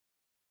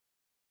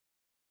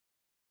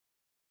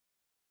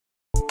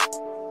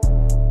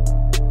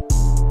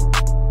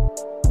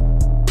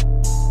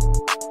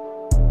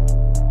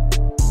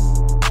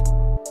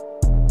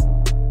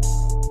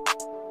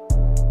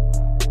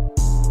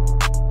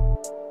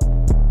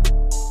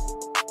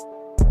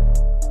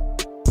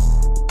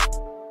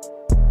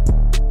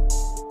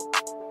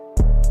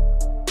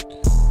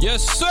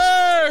Yes,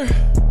 sir.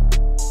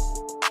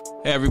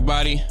 Hey,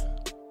 everybody.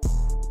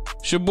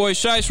 It's your boy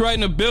Shice right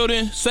in the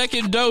building.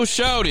 Second dose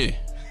shouted.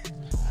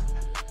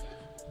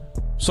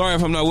 Sorry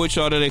if I'm not with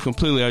y'all today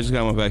completely. I just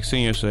got my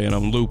vaccine yesterday and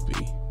I'm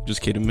loopy.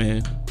 Just kidding,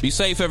 man. Be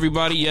safe,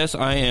 everybody. Yes,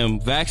 I am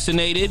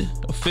vaccinated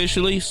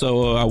officially,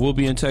 so I will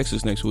be in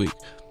Texas next week.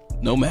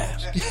 No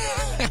mask.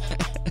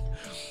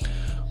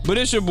 But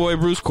it's your boy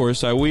Bruce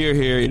Courtside. We are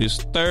here. It is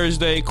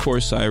Thursday,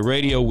 Courtside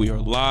Radio. We are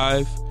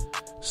live.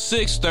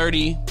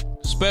 6:30.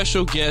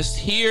 Special guest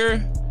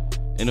here.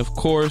 And of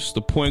course,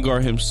 the point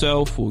guard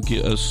himself will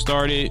get us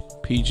started.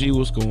 PG,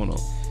 what's going on?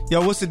 Yo,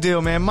 what's the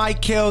deal, man?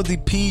 Mike Kell, the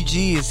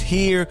PG, is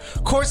here.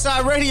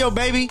 Courtside Radio,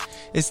 baby.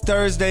 It's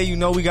Thursday. You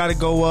know we got to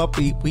go up.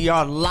 We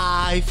are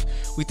live.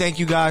 We thank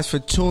you guys for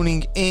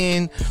tuning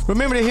in.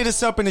 Remember to hit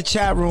us up in the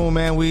chat room,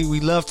 man. We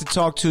love to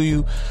talk to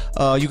you.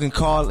 You can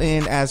call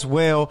in as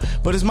well.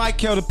 But it's Mike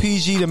Kell, the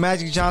PG, the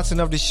Magic Johnson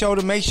of the show,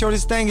 to make sure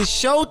this thing is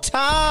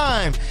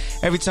showtime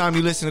every time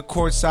you listen to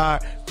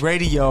Courtside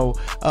Radio.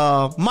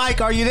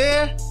 Mike, are you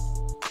there?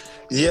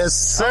 Yes,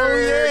 sir.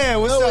 Oh, yeah.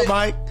 What's up,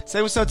 Mike?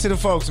 Say what's up to the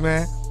folks,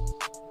 man.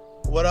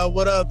 What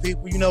up,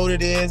 people? You know what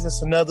it is.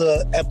 It's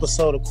another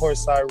episode of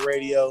Courtside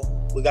Radio.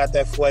 We got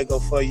that fuego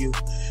for you.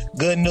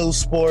 Good news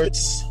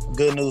sports,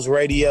 good news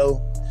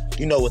radio.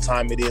 You know what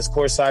time it is.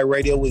 Courtside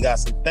Radio, we got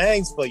some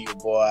things for you,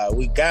 boy.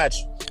 We got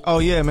you. Oh,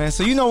 yeah, man.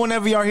 So, you know,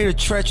 whenever y'all hear the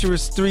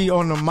Treacherous 3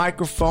 on the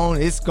microphone,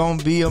 it's going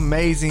to be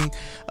amazing.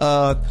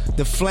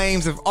 The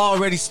flames have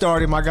already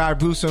started. My guy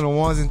Bruce on the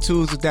ones and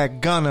twos with that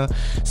gunner.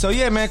 So,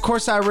 yeah, man,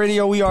 Courtside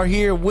Radio, we are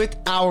here with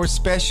our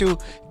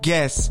special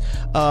guest.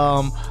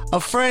 A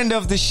friend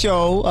of the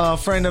show, a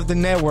friend of the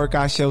network,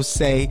 I shall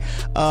say,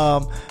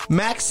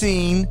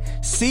 Maxine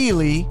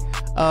Seeley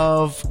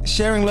of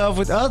Sharing Love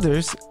with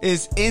Others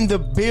is in the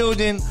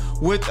building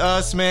with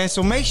us, man.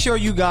 So make sure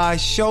you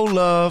guys show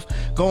love.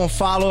 Go and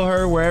follow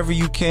her wherever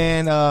you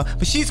can.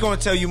 But she's going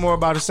to tell you more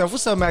about herself.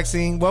 What's up,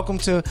 Maxine? Welcome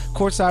to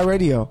Courtside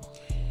Radio.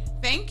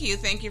 Thank you.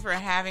 Thank you for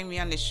having me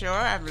on the show.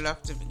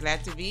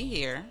 Glad to be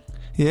here.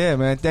 Yeah,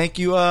 man. Thank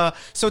you.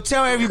 So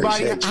tell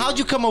everybody, how'd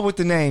you come up with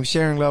the name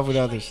Sharing Love with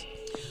Others?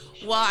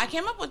 Well, I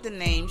came up with the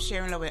name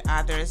Sharing Love with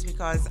Others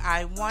because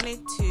I wanted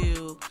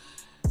to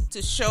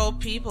show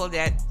people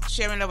that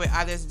sharing love with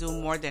others do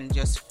more than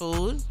just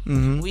food.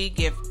 Mm-hmm. We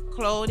give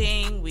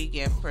clothing, we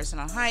give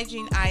personal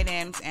hygiene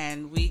items,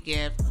 and we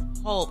give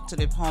hope to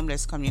the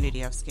homeless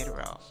community of Skid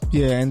Row.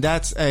 Yeah, and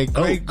that's a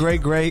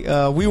great.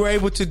 We were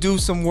able to do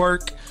some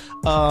work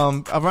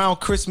around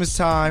Christmas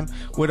time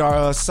with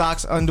our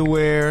socks,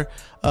 underwear,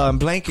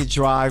 blanket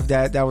drive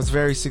that was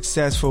very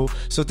successful.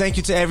 So thank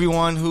you to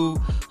everyone who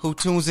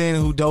tunes in,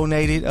 who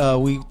donated.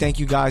 We thank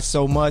you guys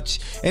so much,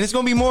 and it's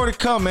gonna be more to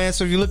come, man.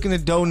 So if you're looking to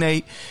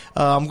donate,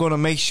 I'm gonna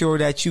make sure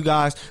that you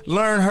guys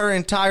learn her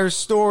entire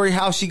story,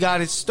 how she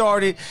got it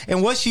started,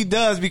 and what she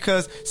does,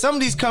 because some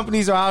of these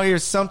companies are out here.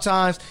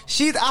 Sometimes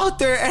she's out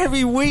there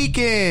every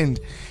weekend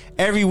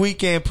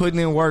putting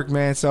in work,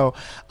 man. So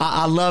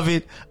I love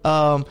it.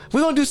 We're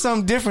going to do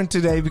something different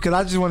today because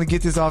I just want to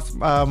get this off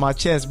my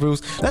chest,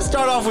 Bruce. Let's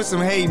start off with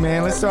some hate,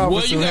 man. Let's start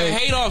with some hate. What, you got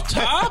hate off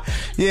top?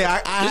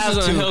 Yeah, I have to.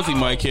 This is unhealthy,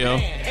 Mike Hill.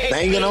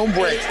 Banging on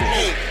breakfast.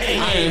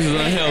 This is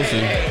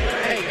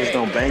unhealthy. It's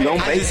going to bang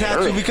on I just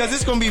have to, because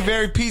it's going to be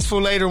very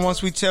peaceful later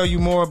once we tell you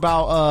more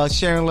about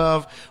sharing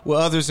love with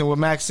others and what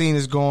Maxine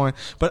is going.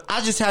 But I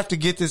just have to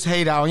get this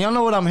hate out. Y'all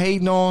know what I'm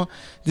hating on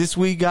this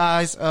week,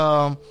 guys?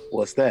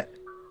 What's that?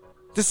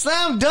 The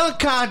slam dunk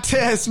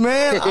contest,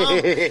 man.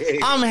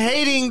 I'm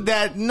hating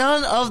that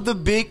none of the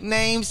big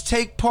names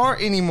take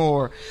part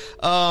anymore.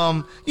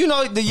 You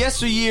know, the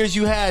yesteryears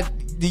you had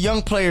the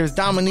young players,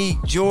 Dominique,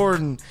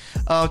 Jordan,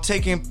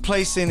 taking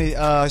place in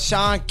it,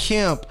 Sean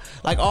Kemp,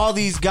 like all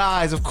these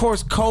guys. Of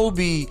course,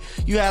 Kobe.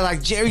 You had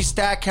like Jerry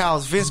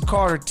Stackhouse, Vince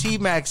Carter,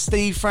 T-Mac,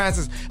 Steve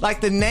Francis,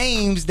 like the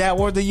names that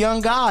were the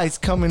young guys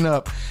coming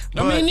up.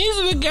 But, I mean, these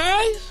are the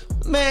guys.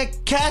 Man,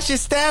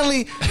 Cassius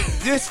Stanley,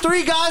 there's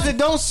 3 guys that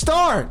don't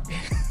start.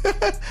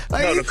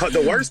 Like, no,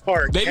 the worst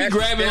part. They be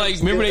grabbing, like,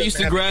 remember they used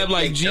to grab,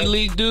 like, G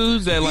League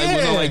dudes that, like,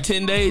 went on, like,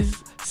 10 days?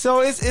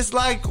 So it's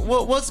like,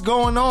 what's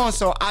going on?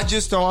 So I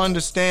just don't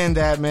understand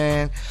that,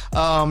 man.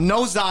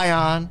 No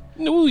Zion.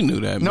 No, we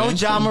knew that, no man.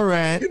 John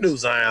Morant. You knew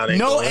Zion.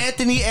 No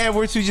Anthony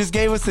Edwards, who just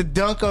gave us a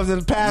dunk of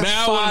the past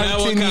 5 to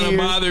 10 years. That one kind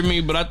of bothered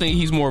me, but I think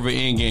he's more of an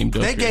in-game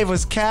dunker. They gave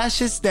us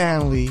Cassius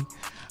Stanley.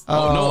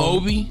 No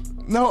Obi?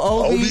 No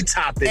Obi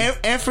Toppin.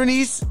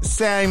 Anthony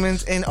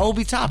Simons and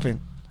Obi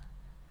Toppin.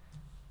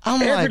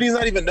 Anthony's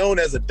not even known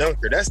as a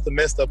dunker. That's the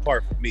messed up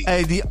part for me.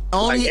 Hey, the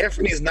only like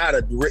Anthony's not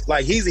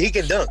he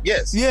can dunk,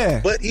 yes.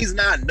 Yeah. But he's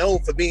not known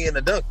for being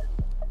a dunker.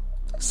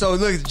 So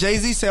look,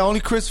 Jay-Z said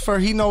only Christopher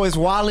he know is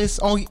Wallace.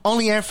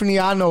 Only Anthony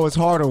I know is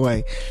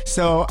Hardaway.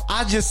 So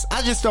I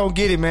just don't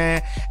get it,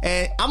 man.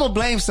 And I'm gonna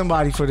blame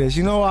somebody for this.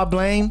 You know who I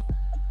blame?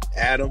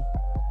 Adam.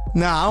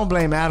 Nah, I don't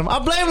blame Adam. I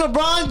blame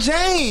LeBron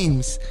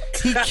James.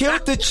 He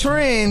killed the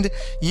trend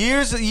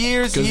years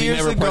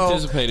ago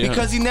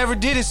because he never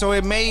did it. So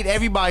it made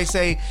everybody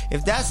say,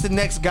 if that's the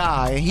next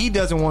guy and he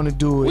doesn't want to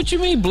do it. What you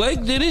mean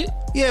Blake did it?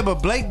 Yeah,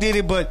 but Blake did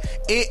it, but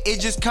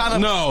it just kind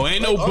of... No,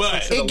 ain't no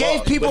but. It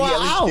gave people an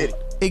out.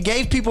 It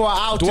gave people an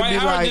out Dwight to be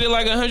Howard like... did it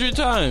like 100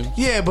 times.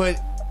 Yeah,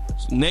 but...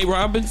 Nate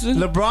Robinson?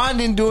 LeBron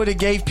didn't do it. It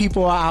gave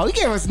people an out. He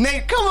gave us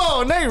Nate. Come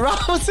on, Nate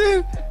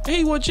Robinson.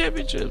 He won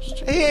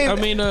championships.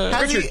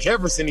 Richard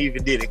Jefferson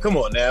even did it. Come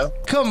on now.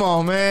 Come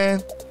on,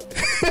 man.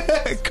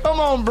 Come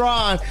on,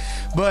 Bron.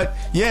 But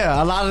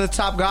yeah, a lot of the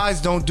top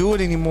guys don't do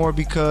it anymore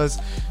because,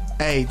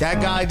 hey,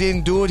 that guy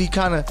didn't do it.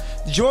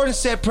 Jordan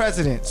set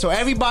precedent. So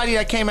everybody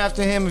that came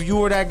after him, if you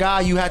were that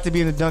guy, you had to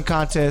be in the dunk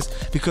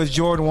contest because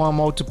Jordan won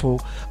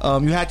multiple.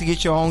 You had to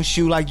get your own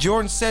shoe. Like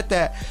Jordan said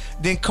that.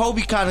 Then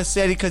Kobe kind of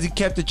said it because he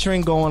kept the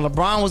trend going.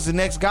 LeBron was the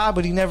next guy,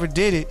 but he never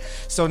did it.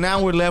 So now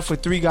we're left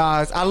with 3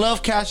 guys. I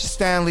love Cassius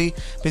Stanley.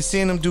 Been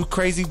seeing him do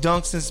crazy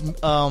dunks since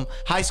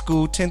high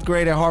school, 10th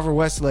grade at Harvard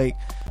Westlake.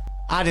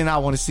 I did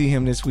not want to see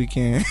him this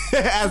weekend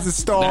as a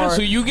star. That's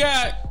who you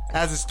got.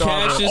 As a star.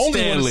 Cassius Stanley. I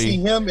only want to see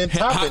him in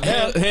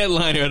Toppin.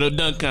 Headliner at a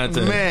dunk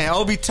contest. Man,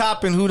 Obi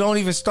Toppin, who don't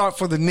even start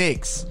for the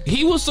Knicks.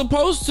 He was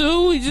supposed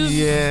to.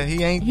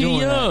 He ain't doing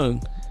young.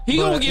 that. He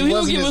gonna give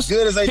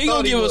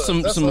us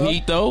some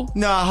heat though.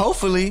 Nah,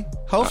 hopefully.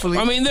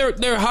 I mean,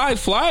 they're high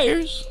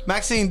flyers.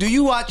 Maxine, do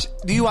you watch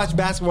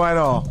basketball at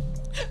all?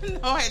 No,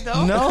 I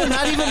don't. No,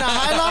 not even the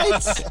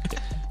highlights.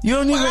 You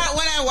don't even when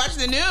I watch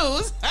the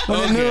news.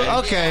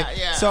 Okay.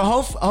 Yeah. So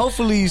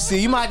hopefully you see.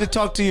 You might have to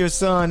talk to your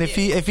son if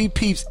he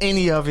peeps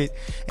any of it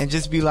and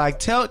just be like,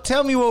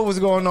 tell me what was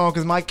going on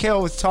because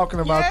Michael was talking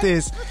about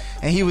this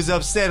and he was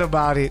upset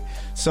about it.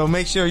 So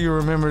make sure you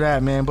remember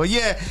that, man. But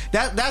yeah,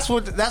 that's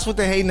what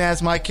the hating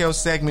ass Michael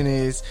segment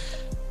is.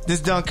 This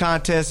dunk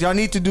contest, y'all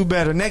need to do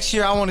better. Next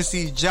year, I want to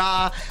see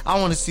Ja. I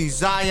want to see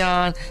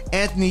Zion,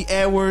 Anthony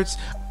Edwards.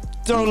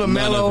 Throw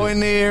LaMelo in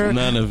there.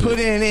 None of put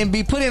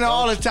it. Put in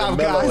all the top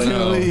guys in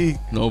the league.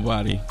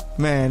 Nobody.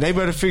 Man, they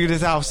better figure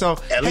this out. So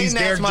at least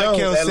that's Derrick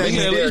Jones.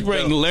 At least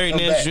bring Larry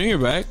Nance Jr.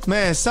 back.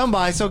 Man,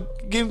 somebody. So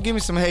give me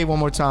some hate one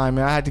more time,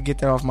 man. I had to get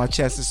that off my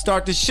chest to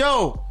start the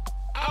show.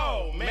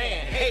 Oh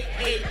man, hey.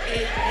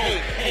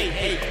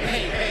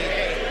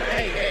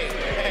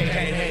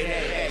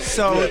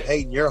 So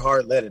hate in your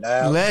heart, let it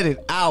out. Let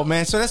it out,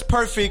 man. So that's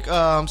perfect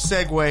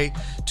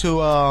segue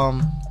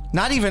to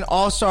not even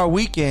All-Star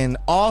Weekend,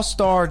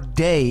 All-Star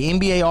Day,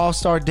 NBA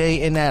All-Star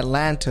Day in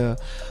Atlanta.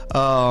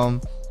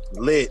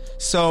 Lit.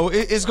 So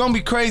it's gonna be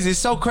crazy. It's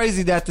so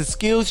crazy that the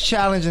skills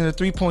challenge and the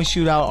 3-point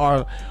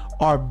shootout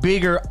are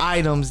bigger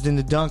items than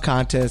the dunk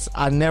contest.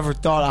 I never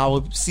thought I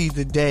would see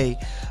the day,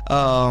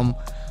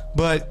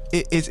 but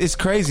it's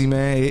crazy,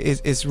 man.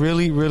 It's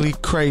really, really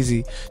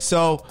crazy.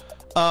 So,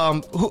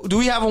 do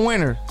we have a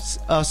winner?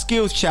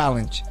 Skills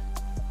challenge.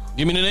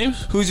 Give me the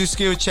names. Who's your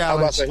skill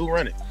challenge? I was about to say, who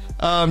run it?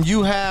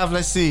 You have,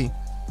 let's see.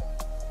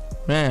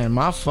 Man,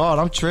 my fault.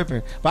 I'm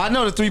tripping. But I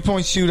know the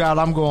 3-point shootout.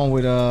 I'm going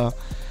with, I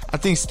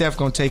think Steph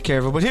going to take care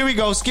of it. But here we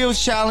go.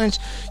 Skills challenge.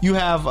 You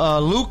have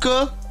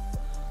Luka,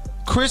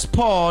 Chris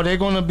Paul. They're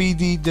going to be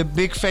the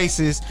big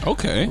faces.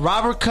 Okay.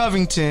 Robert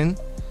Covington,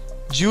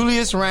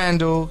 Julius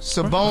Randle,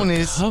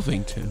 Sabonis,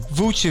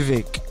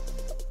 Vucevic.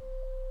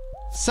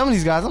 Some of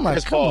these guys, I'm like,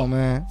 Chris come Paul. on,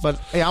 man. But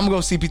hey, I'm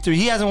going to go CP3.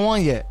 He hasn't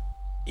won yet.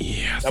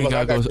 Yeah,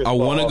 I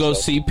want to go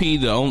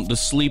CP. The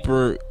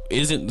sleeper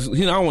isn't.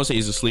 I don't want to say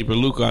he's a sleeper.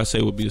 Luka, I say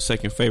would be the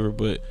second favorite.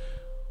 But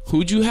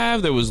who'd you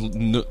have? There was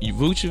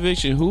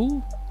Vucevic and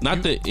who?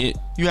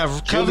 You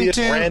have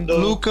Covington,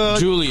 Luka,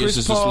 Julius Chris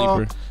is Paul.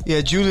 the sleeper.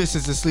 Yeah, Julius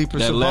is the sleeper.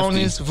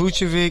 Sabonis,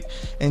 Vucevic,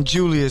 and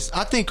Julius.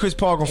 I think Chris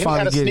Paul gonna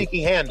finally get it. He got a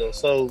sneaky handle,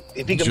 so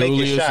if he can make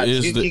his shots,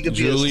 he could be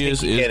Julius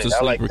a sneaky is the cannon.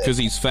 sleeper because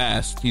he's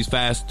fast. He's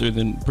faster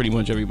than pretty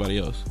much everybody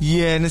else.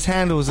 Yeah, and his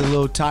handle is a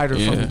little tighter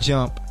from the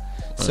jump.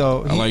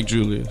 So I like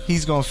Julius.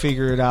 He's gonna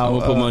figure it out. I'm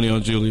gonna put money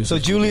on Julius. So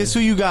Julius,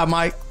 who you got,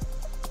 Mike?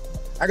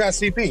 I got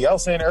CP. I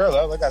was saying it earlier.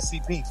 I got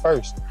CP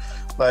first.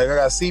 Like I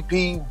got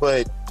CP,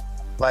 but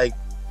like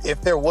if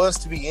there was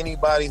to be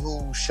anybody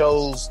who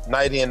shows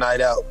night in,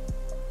 night out,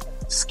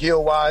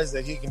 skill wise,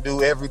 that he can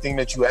do everything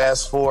that you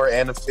ask for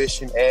and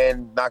efficient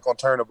and not gonna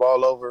turn the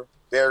ball over.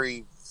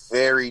 Very,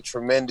 very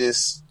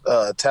tremendous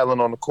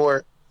talent on the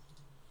court.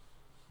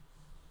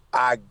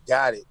 I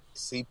got it.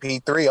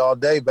 CP3 all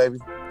day, baby.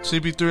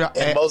 CP3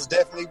 and most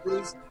definitely,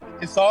 Bruce.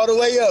 It's all the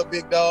way up,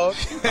 big dog.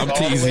 I'm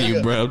teasing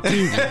you, bro. I'm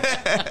teasing.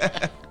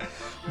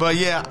 But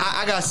yeah,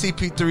 I got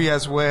CP3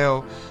 as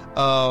well.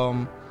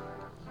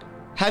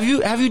 Have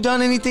you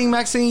done anything,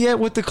 Maxine, yet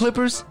with the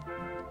Clippers?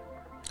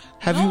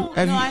 I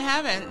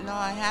haven't. No,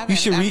 I haven't.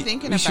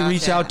 You should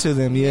reach out to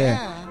them,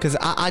 yeah. Because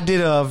I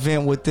did an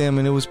event with them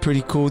and it was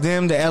pretty cool.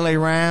 Them, the LA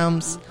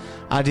Rams,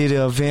 I did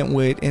an event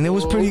with, and it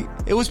was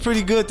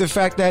pretty good. The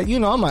fact that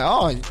I'm like,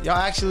 oh, y'all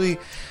actually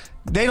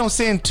they don't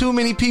send too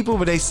many people,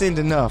 but they send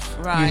enough,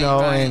 Right, you know,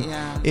 right, and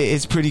yeah.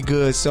 it's pretty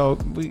good. So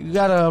we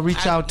gotta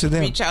reach out to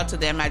them. Reach out to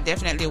them. I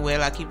definitely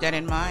will. I'll keep that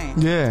in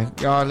mind. Yeah,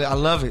 y'all, I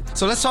love it.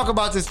 So let's talk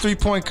about this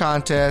 3-point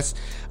contest,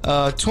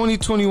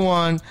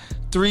 2021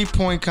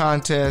 3-point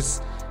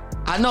contest.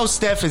 I know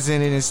Steph is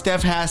in it, and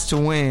Steph has to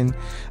win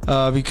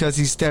because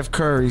he's Steph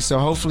Curry. So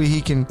hopefully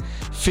he can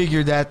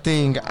figure that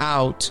thing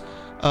out.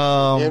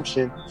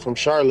 Redemption from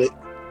Charlotte.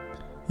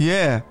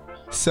 Yeah.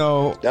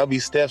 So, That'll be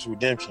Steph's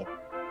redemption.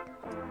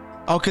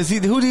 oh, because who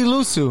did he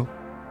lose to?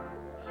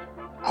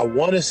 I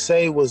want to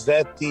say, was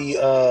that the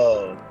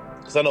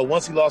because I know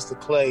once he lost to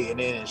Clay, and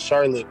then in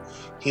Charlotte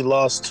he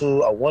lost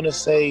to, I want to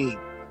say,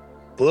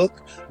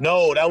 Book.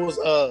 No, that was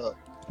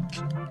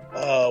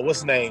what's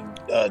his name?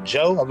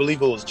 Joe. I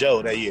believe it was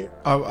Joe that year.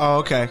 Oh,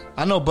 okay.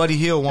 I know Buddy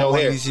Hield won Joe one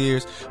of Harris. these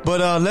years.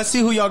 But let's see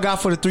who y'all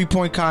got for the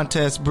 3-point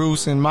contest,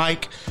 Bruce and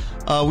Mike.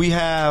 We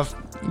have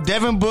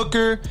Devin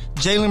Booker,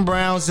 Jaylen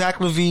Brown, Zach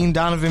LaVine,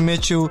 Donovan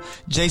Mitchell,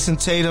 Jason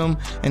Tatum,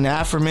 and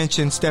the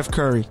aforementioned Steph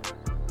Curry.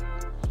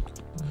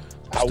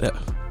 Steph.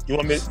 You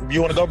want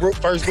to go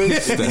first,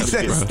 Bruce? He Steph,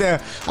 said bro.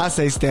 Steph. I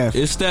say Steph.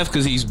 It's Steph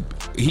because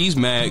he's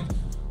mad.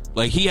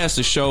 Like, he has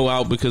to show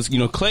out because, you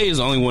know, Clay is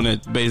the only one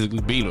that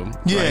basically beat him.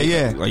 Yeah, right?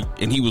 yeah. Like,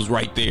 and he was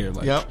right there.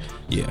 Like, Yep.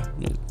 Yeah,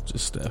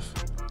 just Steph.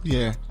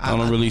 Yeah. I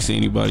don't really see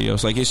anybody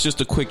else. Like, it's just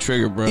a quick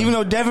trigger, bro. Even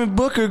though Devin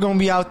Booker going to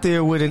be out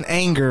there with an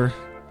anger.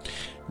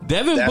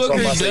 Devin That's Booker what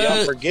I'm about to say. Y'all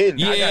does.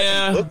 forgetting. I got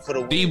Yeah. D-Book for the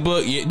win.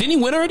 D-Book. Yeah. Didn't he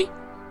win already?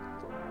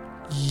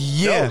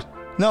 Yeah.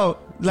 No.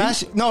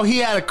 He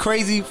had a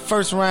crazy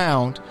first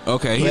round.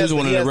 Okay, he was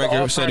one of the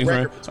record-setting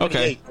record rounds. for 28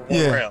 Okay. for one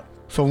Yeah. round.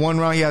 For one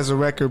round, he has a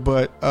record.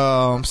 But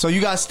so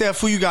you got Steph.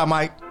 Who you got,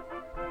 Mike?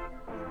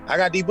 I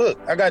got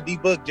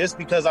D-Book. Just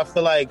because I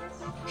feel like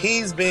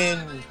he's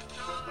been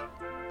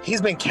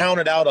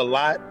counted out a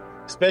lot,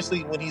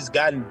 especially when he's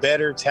gotten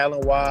better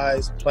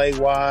talent-wise,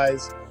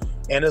 play-wise.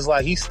 And it's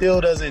like he still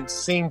doesn't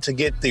seem to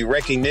get the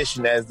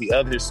recognition as the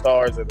other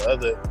stars or the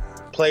other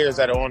players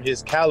that are on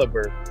his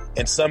caliber,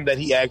 and some that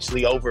he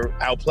actually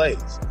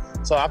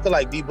outplays. So I feel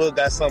like D-Book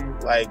got some,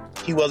 like,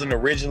 he wasn't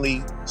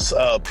originally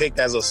picked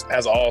as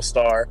an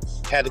all-star,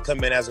 had to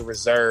come in as a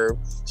reserve.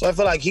 So I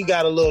feel like he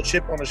got a little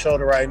chip on the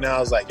shoulder right now. I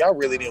was like, y'all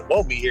really didn't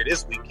want me here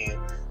this weekend.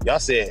 Y'all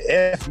said,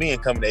 F me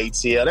and coming to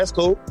ATL. That's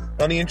cool.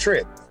 Don't even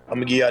trip. I'm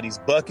going to give y'all these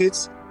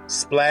buckets,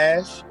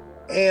 splash,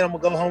 and I'm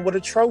going to go home with a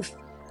trophy.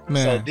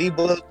 Man. So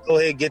D-Book, go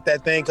ahead and get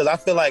that thing, because I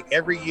feel like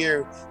every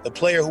year the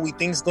player who we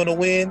think is going to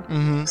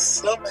win,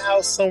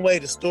 somehow, some way,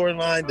 the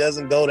storyline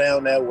doesn't go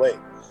down that way.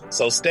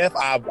 So Steph,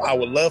 I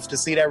would love to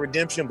see that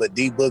redemption, but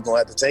D-Book gonna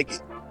have to take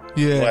it.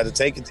 Yeah. Gonna have to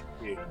take it.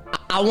 Yeah.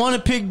 I want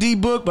to pick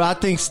D-Book, but I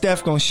think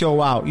Steph going to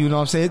show out. You know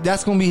what I'm saying?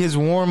 That's going to be his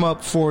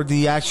warm-up for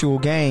the actual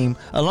game,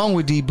 along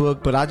with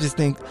D-Book. But I just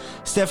think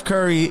Steph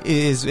Curry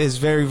is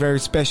very, very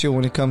special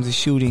when it comes to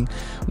shooting.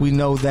 We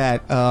know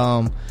that.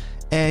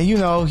 And, you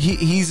know,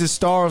 he's a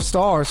star of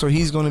stars, so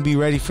he's going to be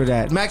ready for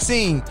that.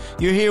 Maxine,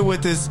 you're here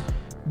with us.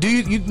 Do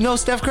you know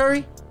Steph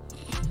Curry?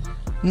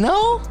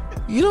 No?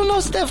 You don't know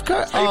Steph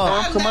Curry?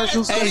 Oh.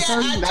 Commercials. I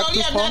told you Not I'm too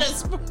not far. a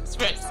sports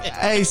person.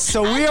 Hey,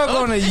 so we are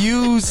going to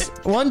use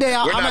one day.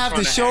 I'm We're going to not have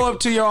to trying to show hack up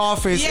to your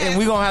office, Yes. and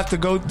we're going to have to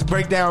go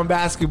break down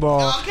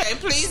basketball. Okay,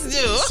 please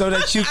do. So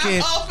that you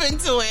can- I'm open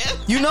to it.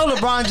 You know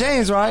LeBron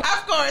James, right?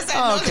 Of course,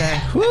 I know Okay.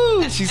 that.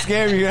 Woo, she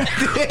scared me right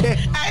there.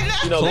 I know.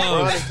 You know,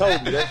 Close. LeBron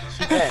and Kobe.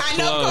 She back. I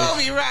know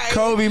Kobe, right?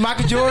 Kobe,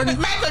 Michael Jordan.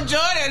 Michael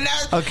Jordan.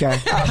 Okay.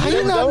 How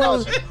you not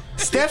know?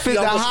 Steph is You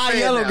the almost a high fan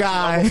yellow now.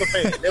 guy. Almost a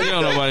fan. There You we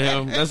don't go. know about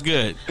him. That's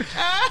good.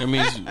 That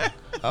means.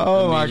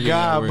 Oh I my mean, you're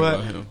not God! worried But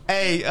about him.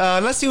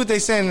 hey, let's see what they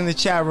saying in the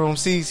chat room.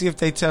 See if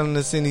they telling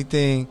us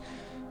anything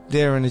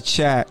there in the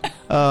chat.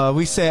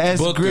 We said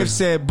as Booker. Griff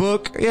said,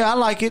 Book. Yeah, I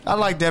like it. I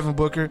like Devin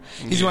Booker.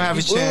 He's gonna have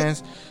a Book.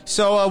 chance.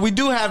 So we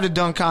do have the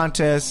dunk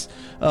contest.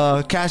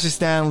 Cassius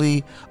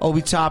Stanley,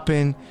 Obi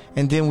Toppin,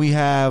 and then we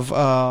have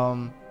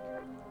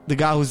the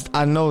guy who's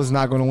I know is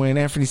not going to win,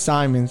 Anthony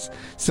Simons.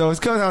 So it's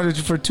coming out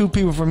for two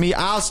people. For me,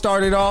 I'll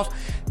start it off.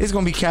 It's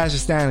going to be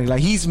Cassius Stanley.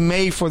 Like, he's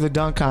made for the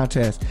dunk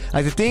contest.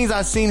 Like, the things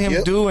I've seen him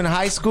Yep. do in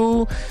high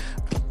school,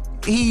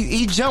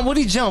 he jumped. What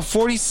did he jump?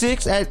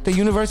 46 at the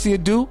University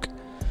of Duke,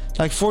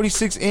 like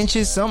 46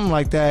 inches, something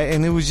like that.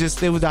 And it was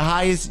the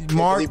highest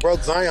mark. He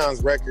broke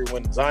Zion's record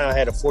when Zion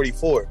had a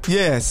 44.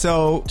 Yeah,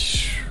 so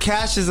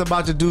Cash is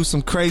about to do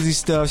some crazy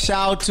stuff.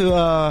 Shout out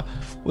to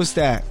what's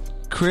that?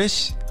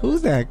 Chris?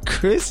 Who's that?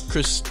 Chris?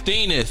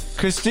 Christineth.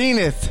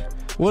 Christineth.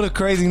 What a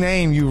crazy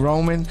name, you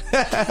Roman.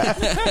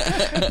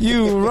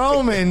 You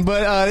Roman.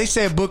 But they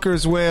said Booker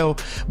as well.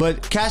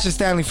 But Cassius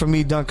Stanley for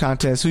me, dunk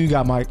contest. Who you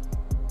got, Mike?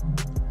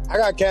 I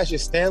got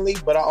Cassius Stanley,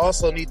 but I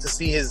also need to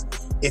see his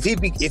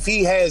if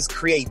he has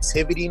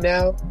creativity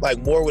now, like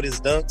more with his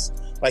dunks.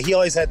 Like, he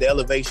always had the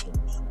elevation,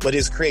 but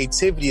his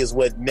creativity is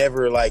what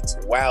never like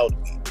wowed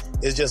me.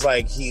 It's just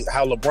like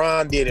how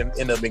LeBron did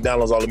in the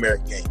McDonald's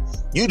All-American game.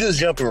 You just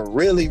jumping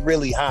really,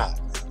 really high,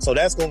 so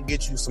that's gonna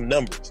get you some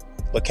numbers.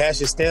 But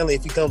Cassius Stanley,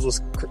 if he comes with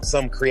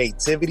some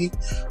creativity,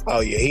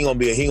 oh yeah, he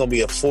gonna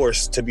be a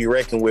force to be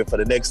reckoned with for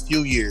the next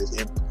few years,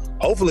 and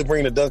hopefully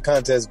bring the dunk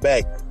contest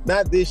back.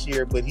 Not this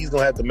year, but he's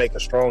going to have to make a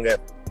strong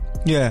effort.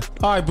 Yeah.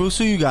 All right, Bruce,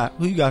 who you got?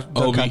 Who you got for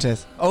dunk Obi.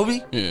 contest?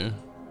 Obi? Yeah.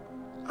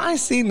 I ain't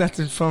seen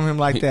nothing from him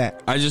like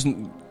that.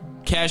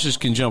 Cassius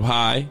can jump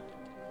high,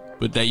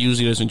 but that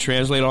usually doesn't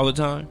translate all the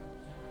time.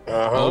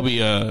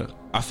 Obi, I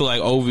feel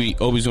like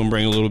Obi's gonna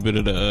bring a little bit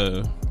of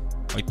the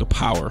the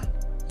power.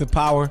 The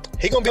power.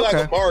 He gonna be like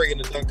Amari in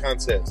the dunk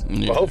contest,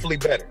 but hopefully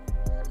better.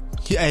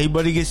 Yeah,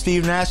 but he gets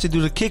Steve Nash to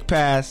do the kick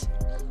pass.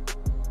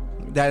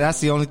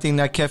 That's the only thing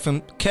that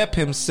kept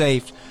him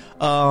safe.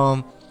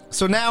 So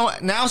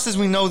now since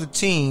we know the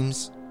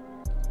teams,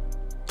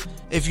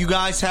 if you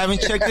guys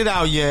haven't checked it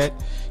out yet,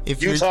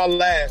 if Utah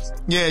last.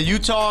 Yeah,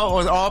 Utah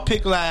was all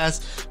picked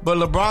last, but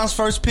LeBron's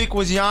first pick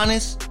was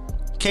Giannis.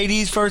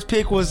 KD's first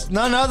pick was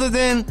none other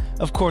than,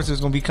 of course, it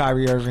was going to be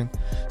Kyrie Irving.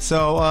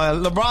 So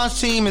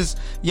LeBron's team is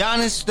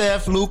Giannis,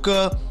 Steph,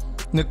 Luka,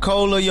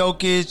 Nikola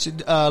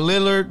Jokic,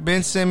 Lillard,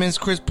 Ben Simmons,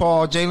 Chris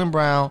Paul, Jaylen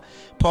Brown,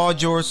 Paul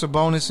George,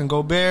 Sabonis, and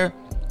Gobert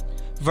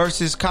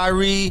versus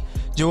Kyrie,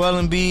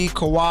 Joel Embiid,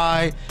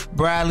 Kawhi,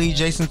 Bradley,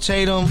 Jason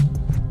Tatum,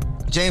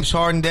 James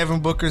Harden, Devin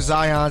Booker,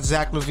 Zion,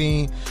 Zach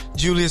LaVine,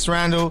 Julius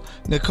Randle,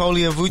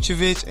 Nikola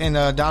Vucevic, and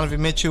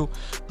Donovan Mitchell.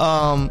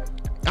 I'm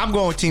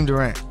going with Team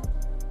Durant.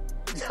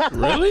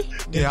 Really?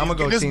 Yeah, I'm going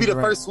to go Can this Team be the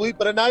Durant. first sweep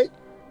of the night?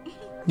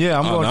 Yeah,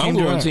 I'm going Team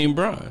Durant. Team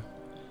Bron.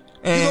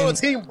 You going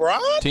Team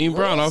Bron? Team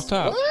Bron off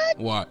top. What?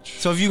 Watch.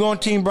 So if you going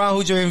Team Brown,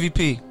 who's your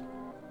MVP?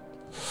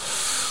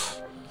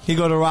 He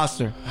go to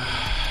roster.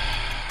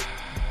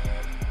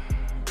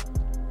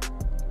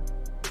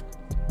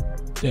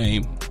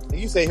 Dame.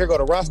 You say here go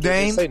to roster.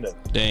 Dame? Say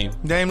nothing. Dame.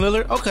 Dame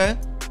Lillard? Okay.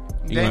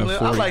 He Dame might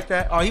have Lillard. I 40. like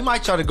that. Oh, he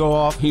might try to go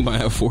off. He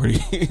might have 40.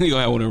 He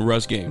gonna have one of them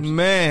Russ games.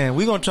 Man,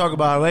 we're going to talk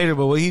about it later,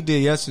 but what he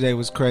did yesterday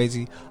was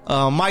crazy.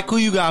 Mike, who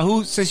you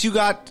got? Since you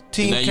got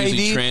Team And that KD?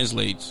 usually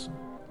translates.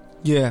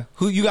 Yeah.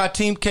 Who you got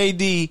Team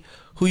KD,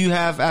 who you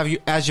have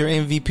as your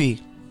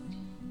MVP?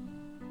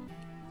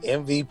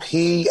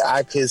 MVP,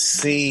 I could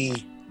see.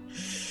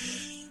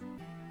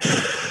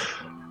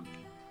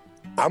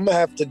 I'm gonna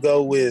have to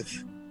go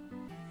with.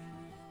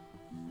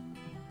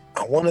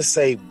 I want to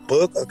say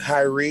Book or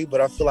Kyrie,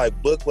 but I feel like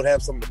Book would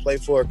have something to play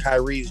for.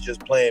 Kyrie's just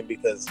playing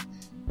because.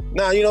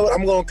 Nah, you know what?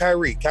 I'm going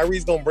Kyrie.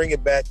 Kyrie's gonna bring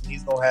it back.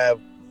 He's gonna have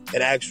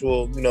an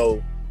actual,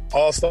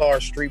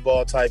 all-star street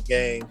ball type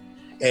game.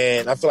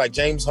 And I feel like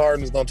James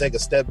Harden is going to take a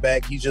step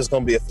back. He's just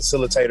going to be a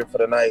facilitator for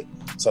the night.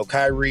 So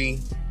Kyrie,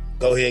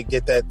 go ahead and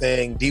get that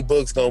thing.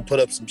 D-Book's going to put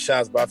up some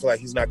shots, but I feel like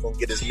he's not going to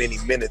get as many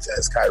minutes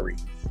as Kyrie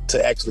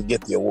to actually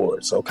get the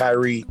award. So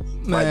Kyrie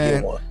might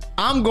get one.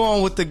 I'm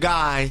going with the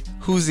guy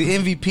who's the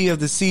MVP of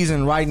the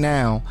season right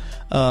now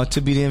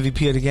to be the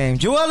MVP of the game.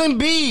 Joel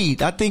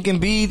Embiid. I think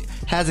Embiid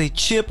has a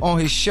chip on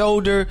his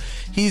shoulder.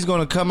 He's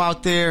going to come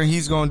out there and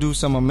he's going to do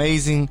some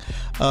amazing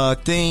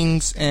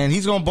things, and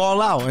he's going to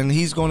ball out, and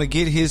he's going to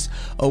get his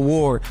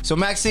award. So,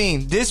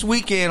 Maxine, this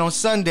weekend on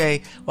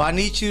Sunday, what I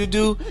need you to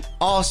do,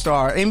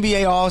 All-Star,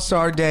 NBA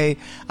All-Star Day,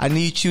 I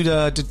need you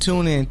to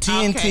tune in.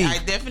 TNT. Okay, I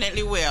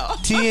definitely will.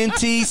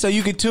 TNT, so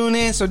you can tune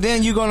in. So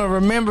then you're gonna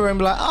remember and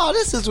be like, "Oh,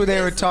 this is what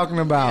they were talking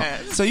about."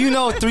 Yes. So you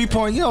know what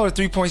 3-point, you know what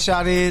a 3-point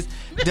shot is.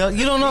 You don't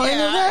know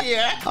any of that?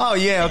 Yeah. Oh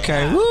yeah,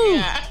 okay. Woo.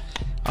 Yeah.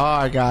 All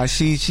right, guys.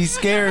 She's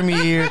scaring me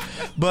here,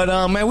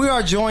 but man, we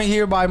are joined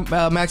here by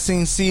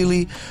Maxine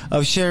Sealy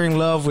of Sharing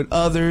Love with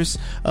Others.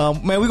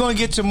 Man, we're gonna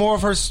get to more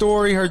of her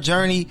story, her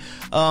journey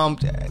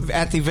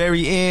at the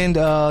very end.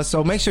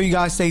 So make sure you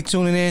guys stay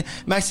tuning in.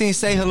 Maxine,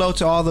 say hello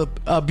to all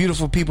the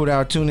beautiful people that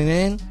are tuning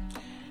in.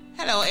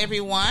 Hello,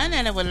 everyone,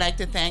 and I would like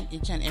to thank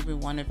each and every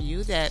one of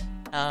you that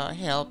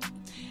helped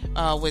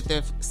with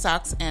the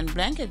socks and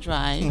blanket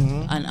drive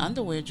and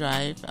underwear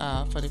drive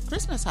for the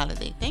Christmas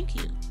holiday. Thank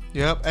you.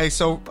 Yep. Hey,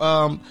 so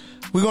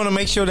we're gonna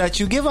make sure that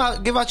you give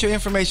out your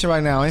information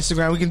right now.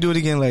 Instagram. We can do it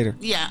again later.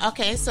 Yeah.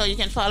 Okay. So you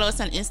can follow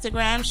us on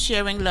Instagram,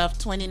 Sharing Love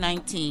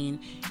 2019,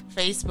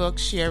 Facebook,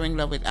 Sharing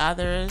Love with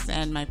Others,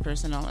 and my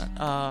personal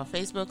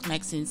Facebook,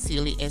 Maxine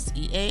Sealy,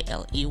 SEALEY.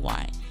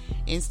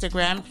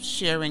 Instagram,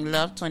 Sharing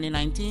Love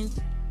 2019.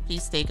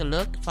 Please take a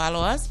look,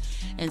 follow us,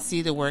 and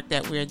see the work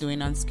that we're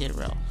doing on Skid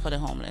Row for the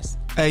homeless.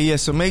 Hey, yeah,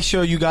 so make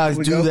sure you guys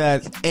do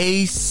that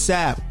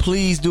ASAP.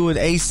 Please do it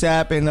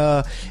ASAP.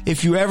 And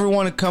if you ever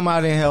want to come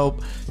out and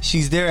help,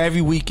 she's there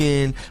every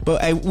weekend.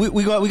 But hey,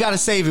 we got to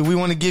save it. We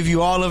want to give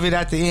you all of it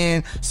at the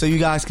end so you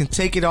guys can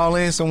take it all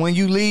in. So when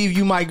you leave,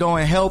 you might go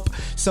and help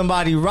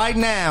somebody right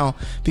now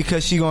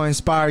because she's going to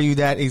inspire you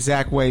that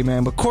exact way,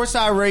 man. But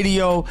Courtside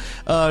Radio,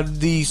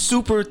 the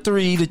Super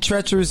 3, the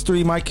Treacherous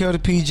 3, Michael the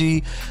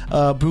PG,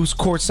 Bruce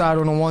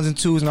Courtside on the ones and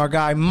twos, and our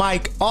guy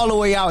Mike all the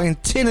way out in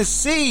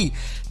Tennessee.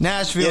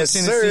 Nashville, yes,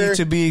 Tennessee, sir.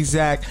 to be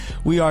exact.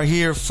 We are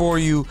here for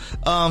you.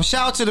 Shout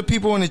out to the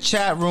people in the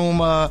chat room.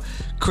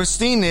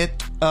 Christina,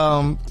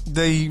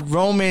 the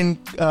Roman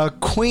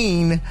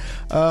queen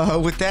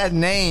with that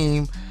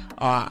name.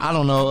 I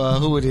don't know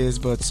who it is,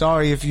 but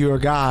sorry if you're a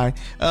guy.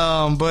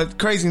 But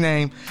crazy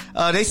name.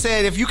 They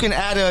said if you can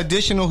add an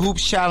additional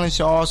hoops challenge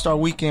to All-Star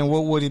Weekend,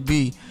 what would it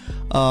be?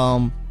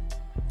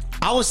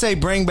 I would say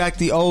bring back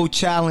the old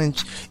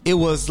challenge. It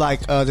was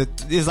like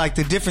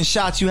the different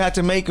shots you had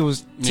to make. It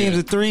was teams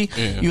of 3.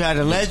 Yeah. You had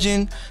a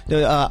legend,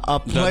 a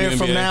player WNBA.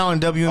 from now,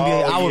 and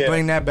WNBA. I would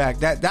bring that back.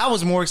 That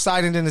was more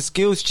exciting than the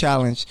skills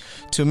challenge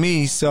to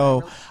me.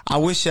 So I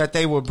wish that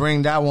they would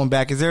bring that one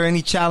back. Is there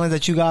any challenge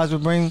that you guys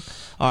would bring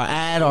or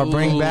add or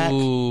bring back?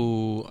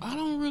 I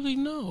don't really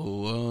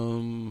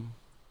know.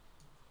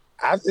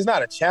 It's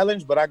not a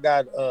challenge, but I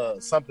got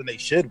something they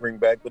should bring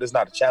back, but it's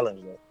not a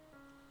challenge though.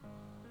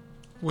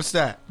 What's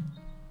that?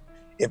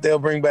 If they'll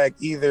bring back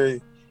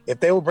the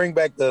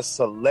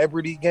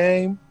celebrity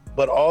game,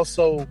 but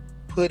also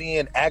put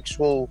in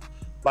actual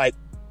like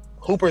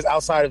hoopers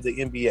outside of the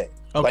NBA.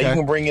 Okay. Like you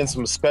can bring in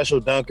some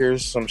special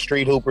dunkers, some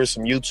street hoopers,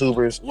 some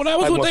YouTubers. Well, that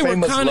was like what they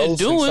were kind of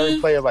doing.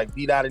 Certain players like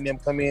B-Dot and them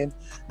come in.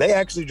 They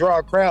actually draw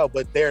a crowd,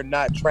 but they're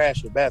not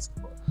trash at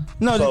basketball.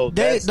 No, so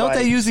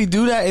they usually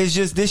do that? It's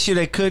just this year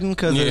they couldn't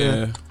because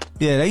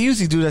they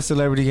usually do that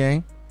celebrity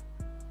game.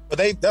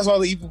 But that's why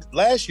even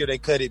last year they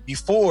cut it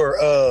before.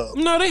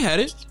 No, they had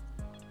it.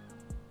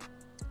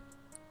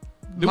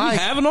 Did we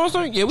have an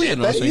All-Star? Yeah, we had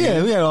an All-Star game.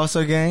 Yeah, we had an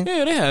All-Star game.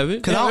 Yeah, they have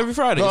it. Every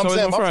Friday. No, It's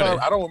always on Friday.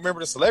 I don't remember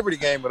the celebrity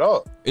game at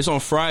all. It's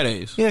on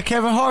Fridays. Yeah,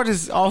 Kevin Hart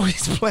is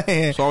always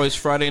playing. It's always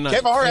Friday night.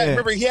 Kevin Hart,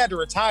 remember, he had to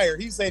retire.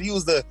 He said he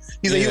was the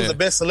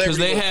best celebrity. Because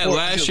they had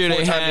last year.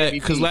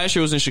 Because last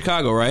year was in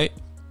Chicago, right?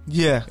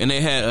 Yeah, and they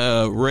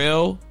had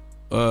Rail.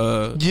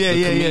 The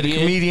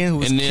comedian who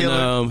was and then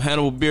killing.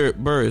 Hannibal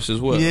Buress as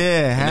well.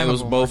 Yeah, and Hannibal, they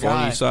was both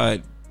on each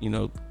side. You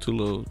know, 2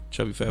 little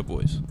chubby fat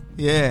boys.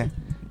 Yeah.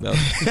 There we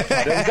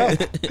go.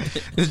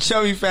 The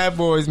chubby fat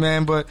boys,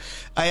 man. But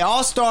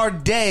All-Star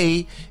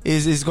Day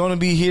is going to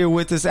be here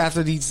with us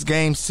after these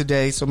games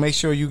today. So make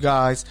sure you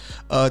guys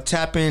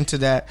tap into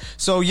that.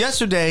 So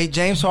yesterday,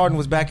 James Harden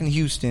was back in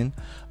Houston.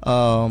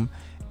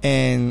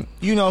 And,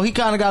 you know, he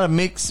kind of got a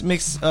mixed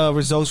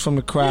results from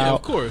the crowd. Yeah,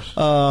 of course.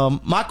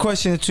 My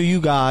question to you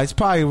guys,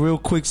 probably a real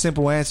quick,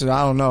 simple answer.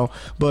 I don't know.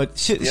 But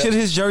should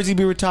his jersey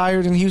be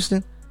retired in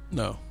Houston?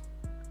 No.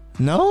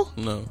 No?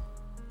 No.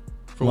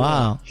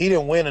 Wow. He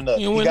didn't win enough.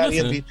 He got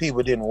MVP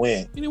but didn't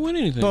win. He didn't win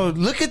anything. Bro,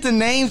 look at the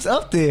names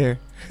up there.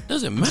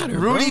 Doesn't matter,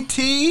 Rudy bro.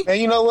 T. And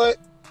you know what?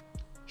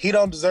 He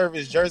don't deserve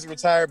his jersey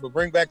retired, but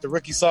bring back the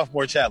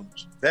rookie-sophomore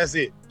challenge. That's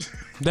it.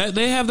 That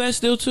they have that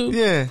still too?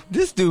 Yeah,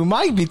 this dude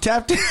might be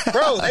tapped in.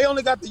 Bro, they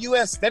only got the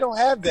U.S. They don't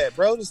have that,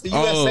 bro. It's the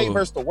USA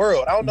versus the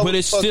world. I don't know. But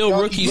it's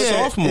still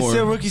rookie-sophomore. It's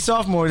still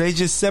rookie-sophomore. They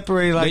just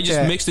separated like that. They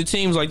just mix the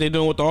teams like they're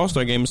doing with the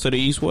All-Star game instead of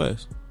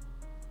East-West.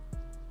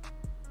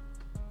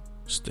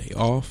 Stay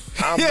off.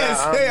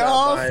 Stay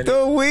off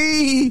the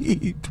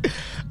weed.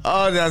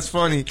 Oh, that's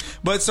funny.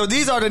 But so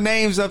these are the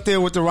names up there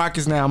with the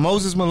Rockets now: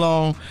 Moses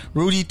Malone,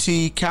 Rudy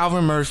T,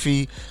 Calvin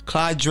Murphy,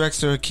 Clyde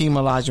Drexler, Hakeem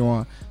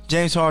Olajuwon.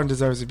 James Harden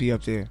deserves to be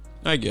up there.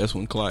 I guess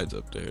when Clyde's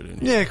up there,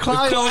 then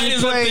Clyde only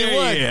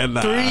played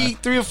what?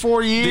 3 or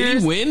 4 years.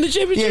 Did he win the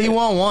championship? Yeah, he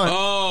won one.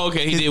 Oh,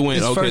 okay, he did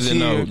win. Okay, then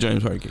no,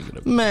 James Harden can't get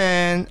up.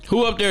 Man,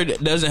 who up there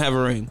doesn't have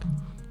a ring?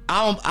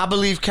 I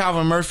believe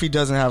Calvin Murphy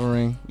doesn't have a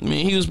ring. I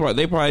mean,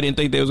 they probably didn't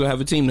think they was gonna have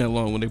a team that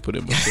long when they put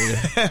him up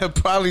there.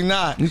 Probably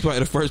not. He's probably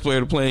the first player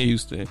to play in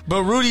Houston.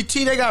 But Rudy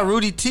T, they got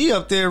Rudy T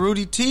up there.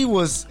 Rudy T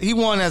won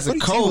as a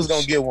coach. He was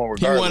gonna get one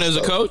regardless. He won as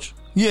a coach.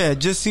 Yeah,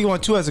 he won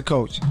 2 as a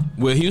coach.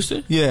 With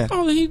Houston? Yeah.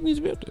 Oh, he needs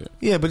to be up there.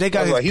 Yeah, but they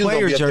got his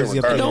player jersey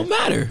up there. It don't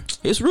matter.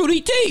 It's Rudy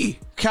T.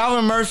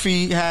 Calvin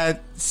Murphy had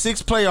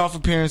 6 playoff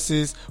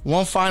appearances,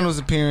 1 finals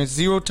appearance,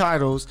 0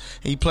 titles,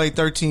 and he played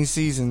 13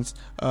 seasons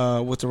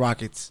with the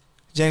Rockets.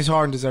 James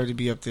Harden deserved to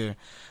be up there.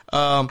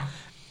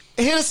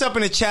 Hit us up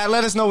in the chat.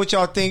 Let us know what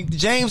y'all think.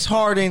 James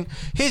Harden,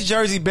 his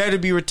jersey better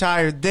be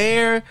retired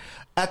there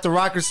at the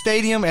Rockers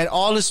Stadium, at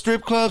all the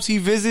strip clubs he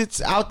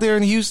visits out there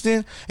in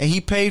Houston, and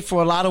he paid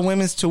for a lot of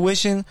women's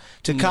tuition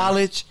to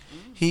college.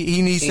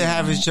 He needs to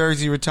have his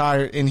jersey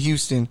retired in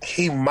Houston.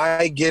 He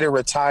might get it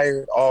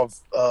retired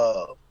off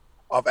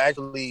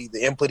actually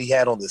the input he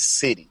had on the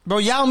city. Bro,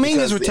 Yao Ming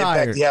is retired.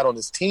 The impact he had on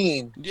his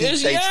team,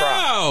 yes, they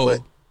tried.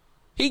 But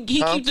he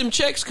keep them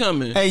checks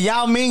coming. Hey,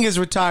 Yao Ming is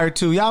retired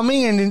too. Yao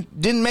Ming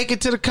didn't make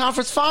it to the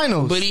conference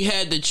finals. But he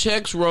had the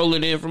checks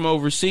rolling in from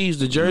overseas.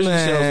 The jersey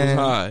sales was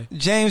high.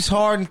 James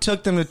Harden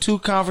took them to 2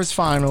 conference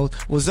finals,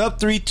 was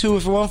up 3-2.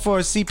 If it weren't for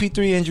a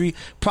CP3 injury,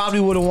 probably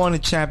would have won the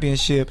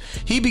championship.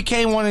 He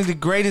became one of the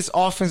greatest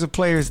offensive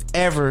players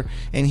ever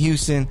in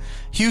Houston.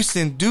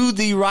 Houston, do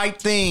the right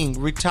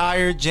thing.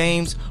 Retire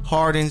James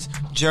Harden's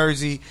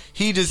jersey.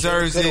 He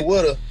deserves it.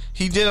 Woulda.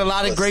 He did a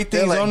lot of great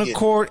things on the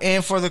court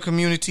and for the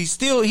community.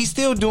 He's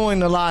still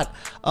doing a lot.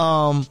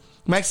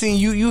 Maxine,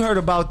 you heard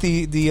about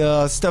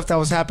the stuff that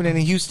was happening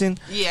in Houston?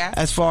 Yeah.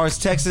 As far as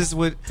Texas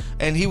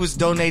and he was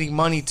donating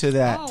money to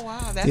that. Oh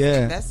wow,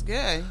 that's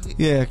good.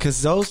 Yeah,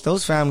 because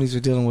those families are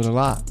dealing with a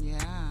lot.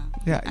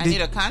 Yeah. I need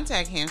to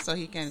contact him so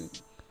he can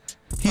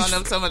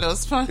on some of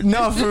those fun.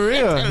 No, for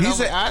real.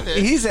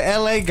 He's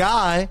an LA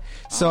guy,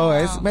 so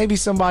it's maybe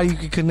somebody you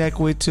could connect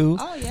with too.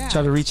 Oh, yeah.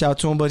 Try to reach out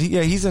to him, but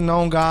he's a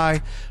known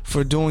guy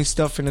for doing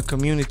stuff in the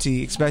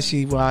community,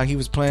 especially while he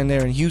was playing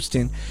there in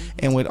Houston,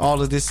 and with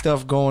all of this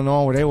stuff going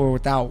on where they were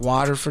without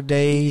water for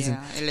days, and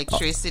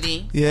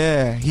electricity.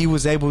 He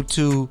was able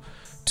to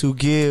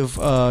give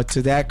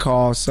to that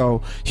cause.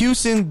 So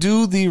Houston,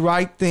 do the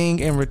right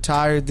thing and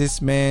retire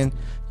this man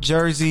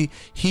jersey.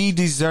 He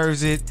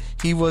deserves it.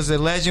 He was a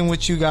legend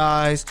with you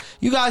guys.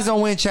 You guys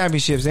don't win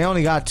championships. They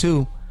only got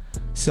 2.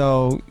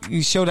 So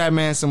you show that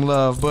man some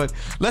love. But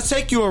let's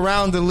take you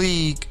around the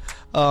league.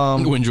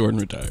 When Jordan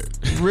retired.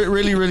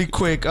 Really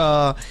quick.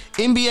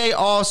 NBA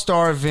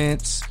All-Star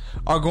events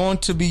are going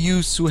to be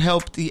used to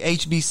help the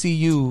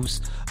HBCUs.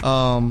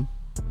 And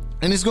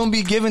it's going to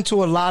be given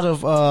to a lot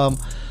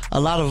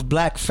of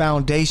black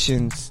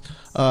foundations,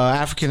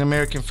 African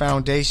American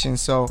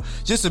foundations. So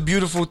just a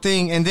beautiful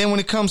thing. And then when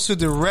it comes to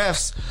the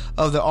refs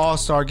of the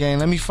All-Star game,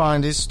 let me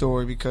find this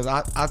story because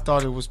I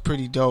thought it was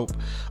pretty dope.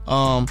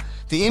 The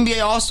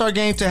NBA All-Star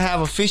game to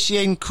have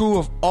officiating crew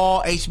of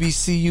all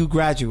HBCU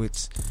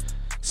graduates.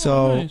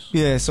 So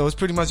nice. So it's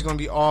pretty much going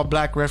to be all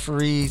black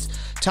referees.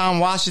 Tom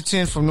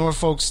Washington from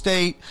Norfolk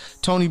State,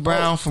 Tony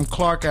Brown from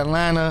Clark,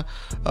 Atlanta,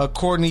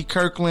 Courtney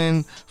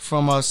Kirkland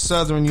from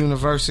Southern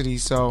University.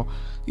 So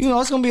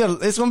it's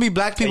gonna be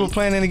black people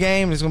playing in the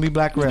game. And it's gonna be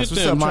black refs.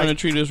 What's up, Mike? Trying to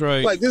treat us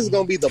right. Like, this is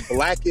gonna be the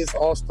blackest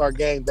All-Star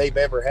game they've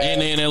ever had.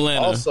 And in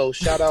Atlanta. Also,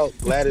 shout out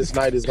Gladys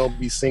Knight is gonna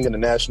be singing the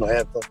national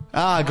anthem.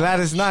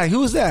 Gladys Knight.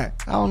 Who's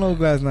that? I don't know who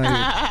Gladys Knight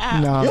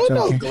is. No, You don't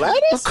know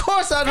Gladys? Of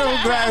course I know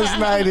who Gladys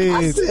Knight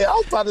is. I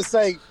was about to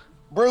say,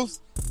 Bruce,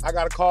 I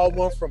got to call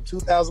one from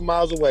 2,000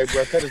 miles away,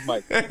 bro. Cut his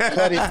mic.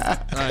 Cut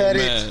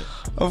it.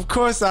 Of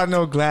course I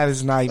know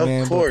Gladys Knight,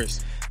 man. Of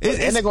course.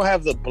 And they're gonna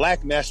have the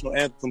black national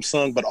anthem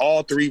sung, but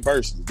all 3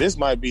 verses. This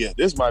might be a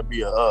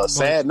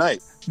sad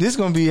night. This is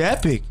gonna be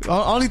epic.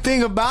 Only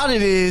thing about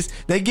it is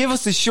they give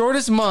us the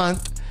shortest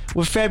month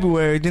with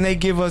February, then they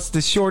give us the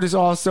shortest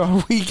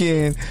All-Star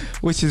weekend,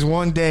 which is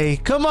 1 day.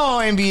 Come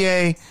on,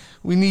 NBA.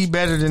 We need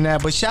better than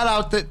that. But shout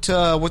out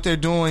to what they're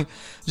doing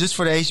just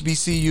for the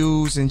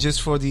HBCUs and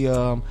just for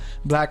the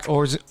black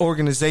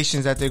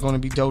organizations that they're going to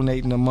be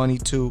donating the money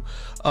to.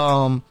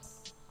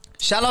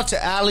 Shout out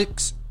to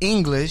Alex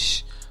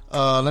English.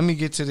 Let me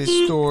get to this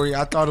story.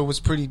 I thought it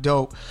was pretty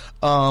dope.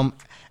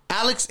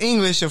 Alex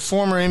English, a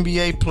former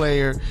NBA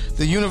player,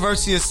 the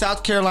University of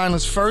South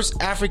Carolina's first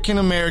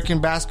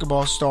African-American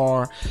basketball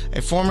star,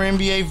 a former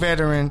NBA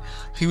veteran.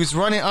 He was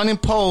running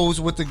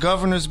unopposed with the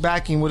governor's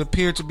backing, what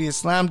appeared to be a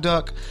slam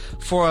dunk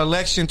for an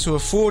election to a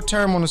full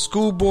term on the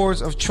school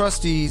boards of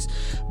trustees,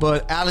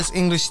 but Alex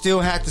English still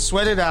had to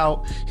sweat it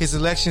out his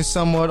election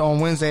somewhat on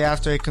Wednesday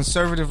after a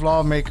conservative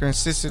lawmaker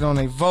insisted on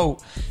a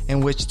vote in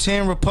which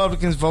 10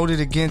 Republicans voted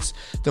against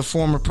the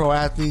former pro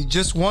athlete,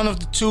 just one of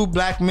the 2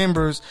 black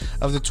members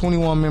of the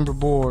 21-member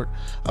board.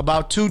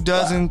 About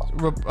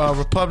 24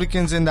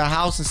 Republicans in the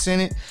House and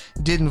Senate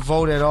didn't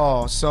vote at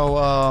all.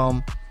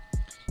 So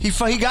he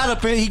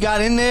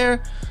got in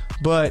there,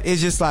 but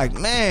it's just like,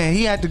 man,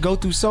 he had to go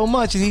through so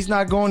much, and he's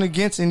not going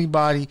against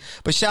anybody.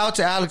 But shout out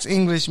to Alex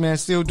English, man,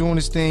 still doing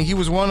his thing. He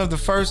was one of the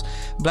first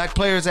black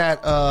players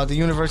at the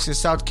University of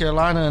South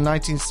Carolina in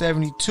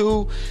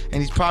 1972,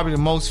 and he's probably the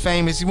most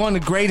famous. He's one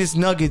of the greatest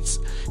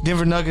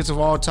Denver Nuggets of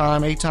all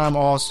time, 8-time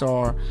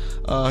All-Star.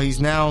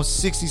 He's now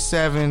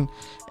 67,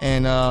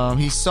 and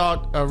he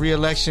sought a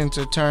re-election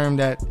to a term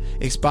that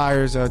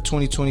expires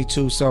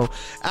 2022. So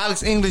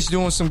Alex English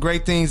doing some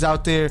great things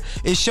out there.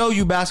 It show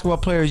you basketball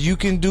players, you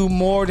can do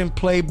more than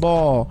play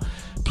ball.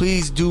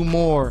 Please do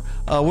more.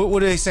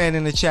 What are they saying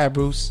in the chat,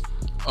 Bruce?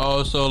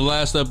 Oh, so the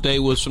last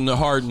update was from the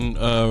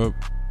Harden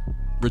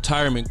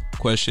retirement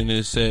question.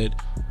 It said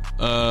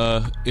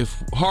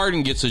if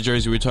Harden gets a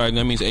jersey retired,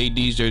 that means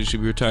AD's jersey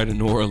should be retired in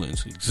New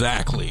Orleans.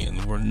 Exactly,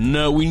 and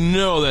we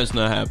know that's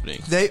not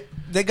happening.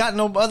 They got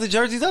no other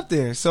jerseys up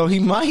there, so he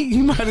might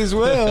as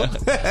well.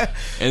 And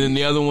then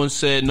the other one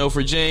said, no,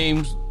 for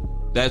James,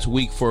 that's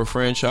weak for a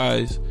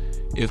franchise.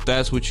 If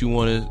that's what you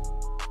want to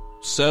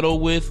settle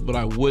with, but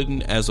I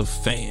wouldn't as a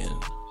fan.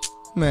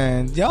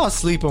 Man, y'all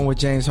sleep on what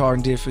James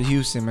Harden did for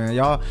Houston, man.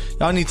 Y'all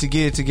need to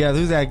get it together.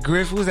 Who's that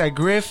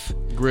Griff?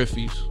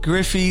 Griffey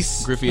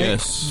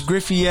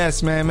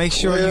S, man. Make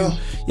sure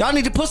y'all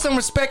need to put some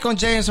respect on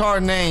James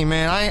Harden's name,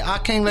 man. I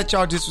can't let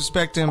y'all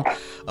disrespect him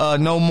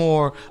no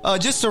more.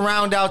 Just to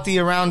round out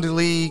around the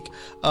league,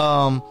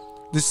 the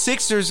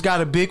Sixers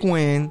got a big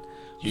win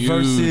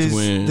versus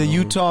the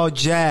Utah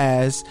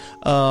Jazz.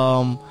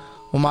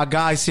 Well, my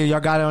guys here, y'all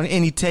got it on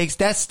any takes.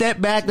 That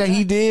step back that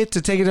he did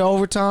to take it to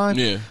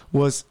overtime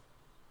was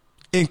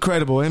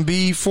incredible.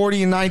 Embiid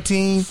 40 and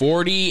 19.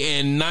 40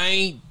 and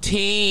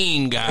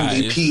 19,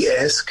 guys.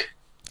 MVP-esque.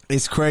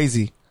 It's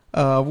crazy.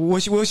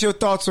 What's your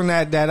thoughts on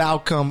that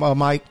outcome,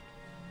 Mike?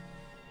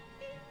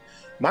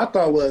 My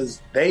thought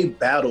was they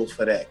battled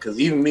for that, because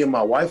even me and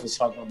my wife was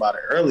talking about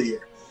it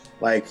earlier.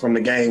 Like, from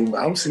the game,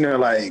 I'm sitting there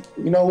like,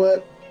 you know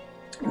what?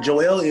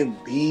 Joel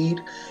Embiid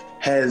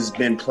has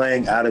been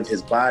playing out of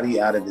his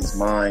body, out of his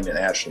mind, and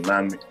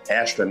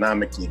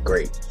astronomically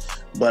great.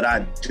 But I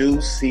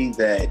do see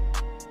that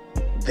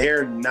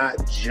they're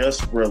not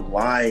just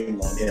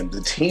relying on him.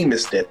 The team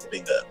is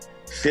stepping up.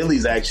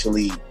 Philly's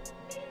actually,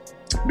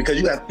 because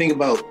you got to think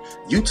about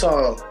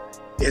Utah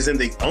isn't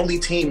the only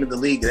team in the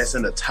league that's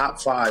in the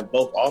top 5,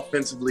 both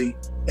offensively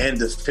and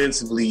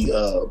defensively,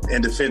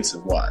 and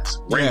defensive-wise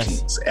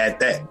rankings at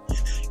that.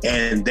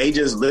 And they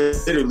just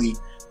literally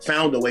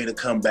found a way to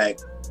come back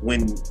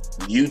when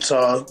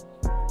Utah,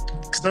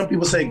 some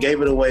people say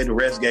gave it away, the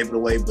rest gave it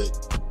away,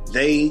 but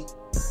they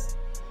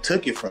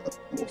took it from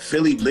them.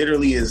 Philly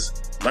literally is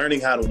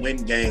learning how to win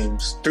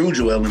games through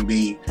Joel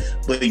Embiid,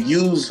 but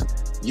use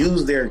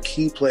their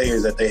key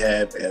players that they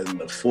have in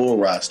the full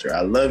roster.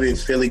 I love it.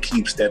 Philly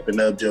keeps stepping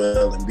up.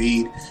 Joel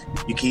Embiid,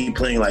 you keep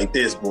playing like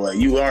this, boy,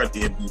 you are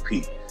the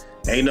MVP.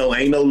 Ain't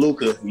no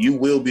Luka. You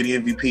will be the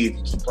MVP if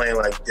you keep playing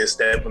like this,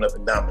 stepping up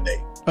and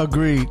dominating.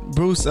 Agreed.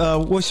 Bruce,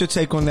 what's your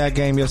take on that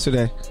game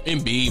yesterday?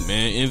 Embiid,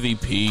 man,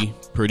 MVP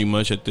pretty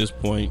much at this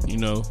point. You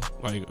know,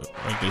 like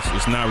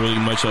it's not really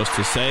much else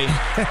to say.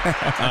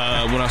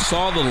 When I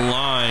saw the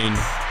line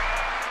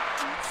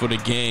for the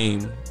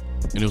game,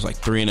 and it was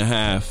like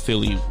 3.5,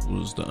 Philly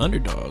was the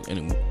underdog,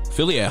 and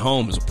Philly at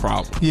home is a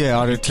problem.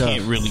 Yeah, they're you tough.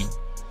 Can't really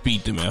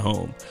beat them at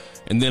home.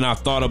 And then I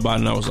thought about it,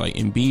 and I was like,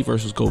 Embiid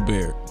versus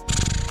Gobert.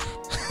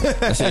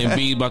 I said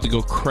Embiid about to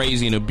go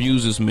crazy and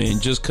abuse this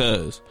man just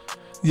cause.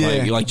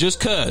 Yeah, like just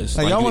cause.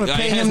 Like y'all want to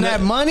pay him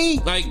that money?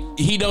 Like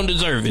he don't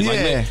deserve it.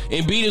 Yeah.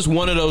 Like Embiid is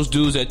one of those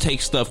dudes that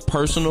takes stuff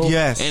personal.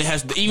 Yes, and it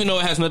has, even though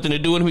it has nothing to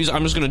do with him.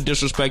 I'm just gonna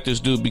disrespect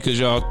this dude because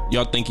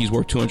y'all think he's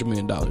worth $200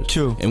 million.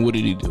 True. And what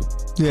did he do?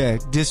 Yeah,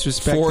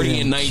 disrespect. 40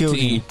 and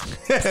 19.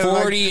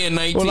 40 and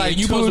 19. Well, like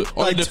you two, supposed to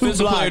like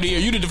defensive player of the year.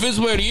 You the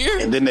defensive player of the year.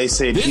 And then they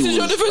said this is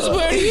your defensive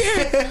player of the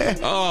year.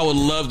 Oh, I would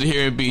love to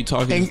hear Embiid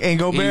talking. And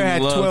Gobert had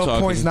 12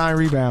 points, 9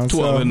 rebounds.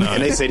 12 and 9.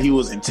 And they said he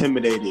was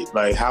intimidated.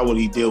 Like, how would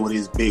he deal with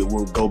his big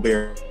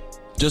Gobert?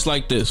 Just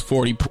like this,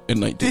 40 and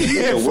 19.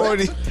 Yeah,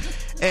 40.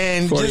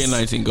 And 40 and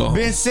 19 go home.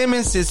 Ben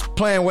Simmons is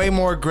playing way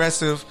more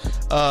aggressive.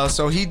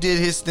 So he did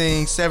his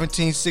thing,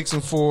 17, 6,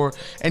 and 4.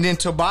 And then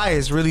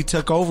Tobias really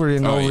took over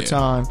in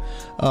overtime.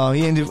 Yeah.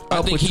 He ended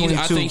up with 22.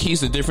 I think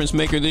he's the difference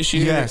maker this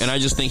year. Yes. And I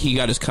just think he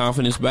got his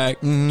confidence back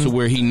to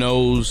where he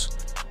knows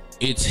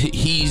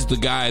he's the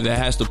guy that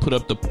has to put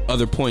up the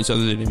other points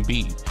other than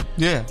Embiid.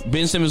 Yeah.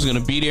 Ben Simmons is going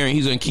to be there and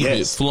he's going to keep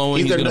it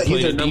flowing. He's going to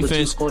play the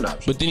defense.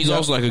 But then he's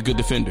also like a good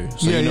defender.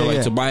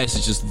 So, Tobias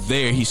is just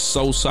there. He's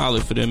so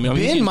solid for them. I mean,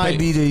 Ben might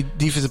be the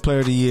defensive player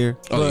of the year.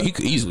 Oh, he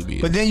could easily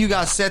be. But then you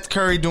got Seth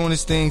Curry doing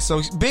his thing.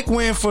 So big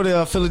win for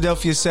the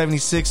Philadelphia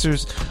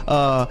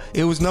 76ers.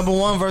 It was number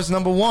 1 versus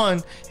number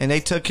 1, and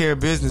they took care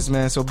of business,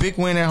 man. So big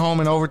win at home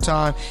in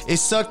overtime. It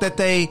sucked that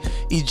they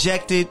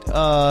ejected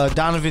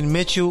Donovan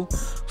Mitchell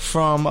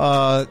from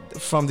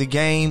the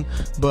game,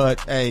 but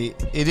hey,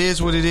 it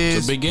is what it is.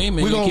 It's a big game,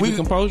 man. You keep your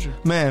composure,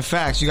 man.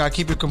 Facts. You gotta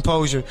keep your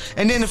composure.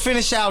 And then to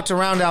finish out, to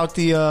round out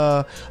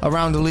the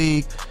around the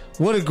league,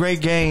 what a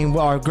great game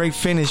or a great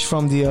finish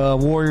from the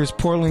Warriors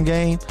Portland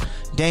game.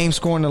 Dame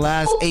scoring the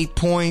last 8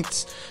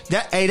 points.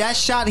 That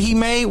shot he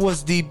made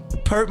was the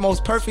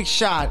most perfect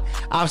shot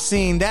I've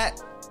seen.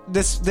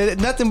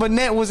 Nothing but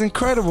net was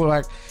incredible.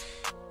 Like,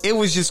 it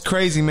was just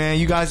crazy, man.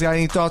 You guys got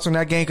any thoughts on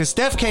that game? Because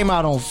Steph came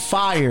out on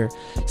fire.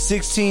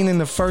 16 in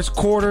the first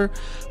quarter.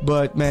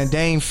 But, man,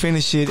 Dame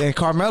finished it. And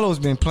Carmelo's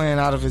been playing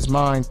out of his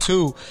mind,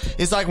 too.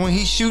 It's like when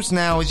he shoots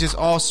now, it's just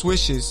all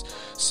swishes.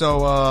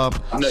 So,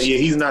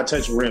 he's not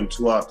touching rim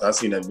too often. I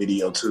seen that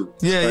video, too.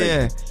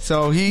 Yeah.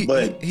 So,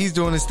 he's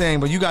doing his thing.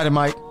 But you got it,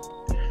 Mike.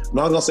 I'm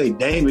not going to say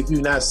Dame, if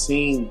you've not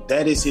seen,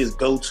 that is his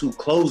go-to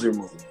closer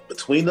move.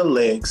 Between the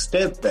legs,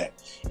 step back.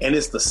 And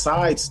it's the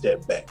side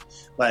step back.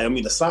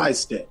 The side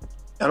step.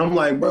 And I'm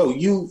like, bro,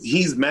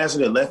 he's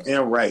mastering it left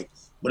and right.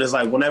 But it's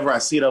like, whenever I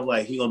see it, I'm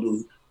like, he going to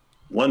do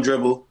one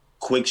dribble,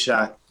 quick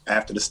shot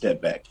after the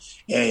step back.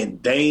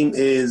 And Dame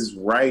is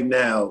right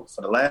now,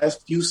 for the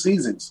last few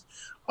seasons,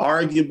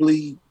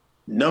 arguably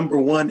number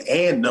 1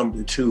 and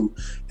number 2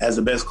 as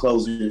the best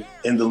closer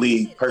in the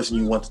league, person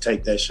you want to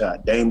take that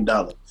shot, Dame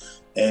Dollar.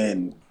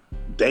 And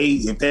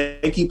if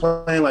they keep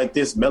playing like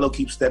this, Melo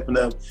keeps stepping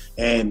up,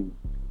 and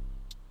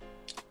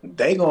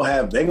they gonna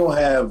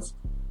have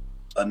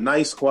a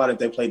nice squad if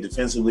they play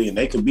defensively, and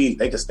they could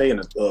stay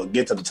in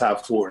get to the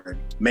top 4 and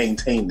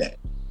maintain that.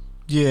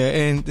 Yeah,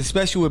 and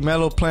especially with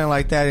Melo playing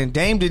like that, and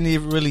Dame didn't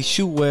even really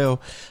shoot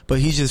well, but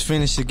he just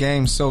finished the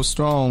game so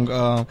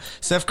strong.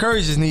 Steph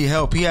Curry just need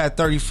help. He had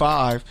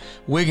 35.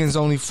 Wiggins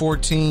only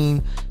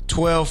 14,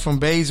 12 from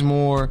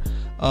Bazemore.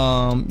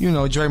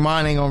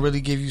 Draymond ain't gonna really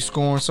give you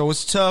scoring, so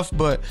it's tough,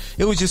 but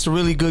it was just a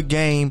really good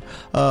game.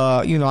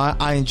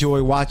 I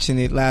enjoyed watching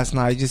it last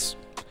night. Just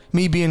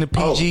me being a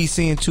PG,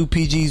 seeing 2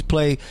 PGs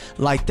play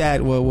like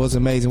that was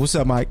amazing. What's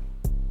up, Mike?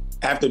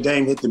 After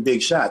Dame hit the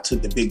big shot,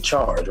 took the big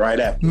charge right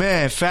after.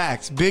 Man,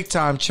 facts. Big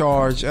time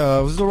charge. It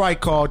was the right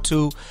call,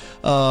 too.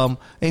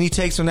 Any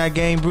takes on that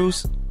game,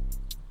 Bruce?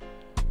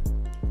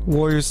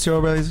 Warriors,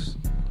 Trailblazers?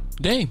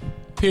 Dame.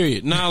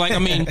 Period.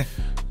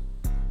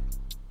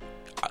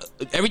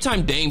 every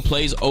time Dame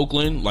plays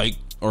Oakland, like,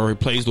 or he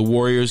plays the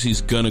Warriors,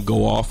 he's gonna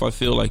go off. I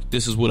feel like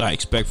this is what I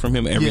expect from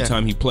him every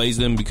time he plays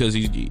them, because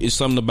it's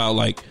something about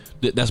like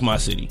that's my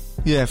city.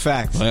 Yeah,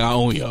 facts. Like, I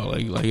own y'all.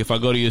 Like if I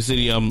go to your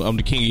city, I'm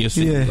the king of your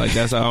city. Yeah. Like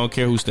that's, I don't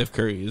care who Steph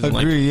Curry is.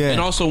 Agree, yeah. And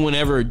also,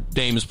 whenever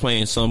Dame is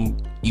playing some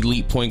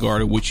elite point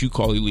guard, or what you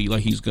call elite,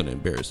 like he's gonna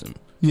embarrass him.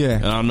 Yeah.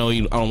 And I know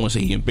I don't want to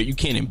say but you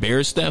can't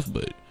embarrass Steph,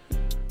 but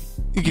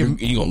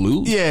you gonna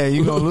lose. Yeah,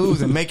 you're gonna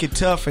lose and make it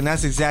tough, and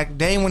that's exact.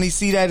 Dame, when he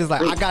see that, is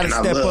like, I gotta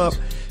step up,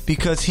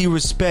 because he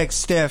respects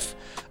Steph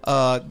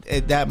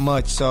that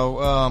much.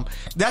 So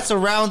that's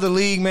around the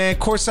league, man.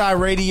 Courtside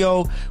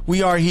Radio,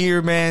 we are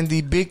here, man.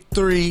 The big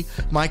three: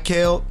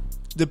 Michael,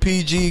 the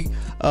PG,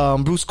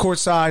 Bruce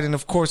Courtside, and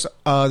of course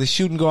the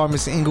shooting guard,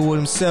 Mr. Inglewood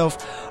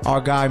himself,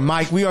 our guy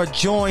Mike. We are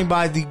joined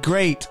by the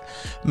great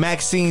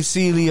Maxine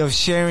Seeley of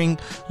Sharing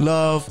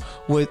Love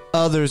with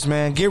Others,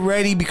 man. Get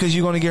ready, because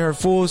you're going to get her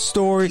full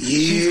story. Yeah.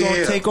 She's going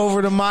to take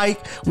over the mic.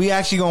 We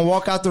actually going to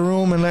walk out the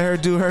room and let her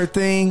do her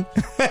thing.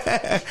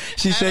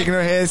 She's shaking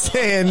her head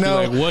saying no.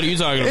 Like, what are you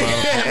talking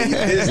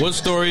about? What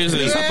story is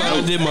this? I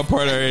thought I did my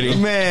part already.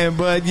 Man,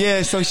 but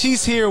yeah, so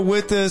she's here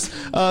with us.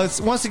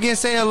 Once again,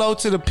 say hello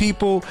to the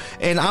people,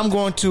 and I'm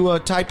going to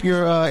type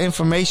your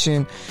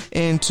information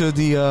into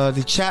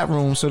the chat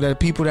room so that the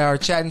people that are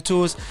chatting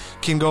to us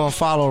can go and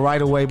follow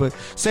right away. But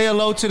say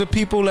hello to the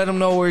people, let them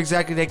know where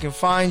exactly they can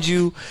find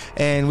you,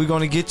 and we're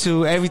going to get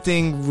to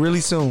everything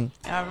really soon.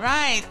 All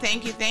right.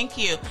 Thank you.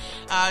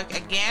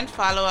 Again,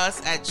 follow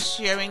us at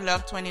Sharing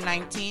Love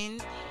 2019,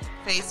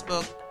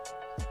 Facebook,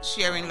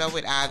 Sharing Love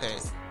with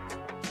Others.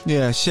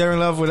 Yeah, Sharing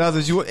Love with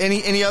Others. You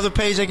any other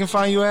page they can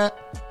find you at?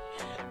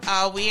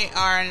 We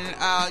are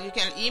you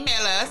can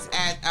email us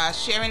at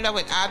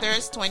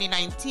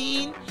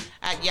sharinglovewithothers2019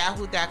 at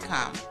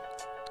yahoo.com.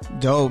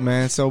 Dope,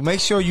 man. So make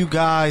sure you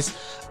guys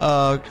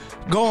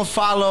go and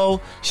follow,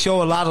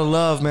 show a lot of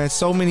love, man.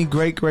 So many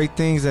great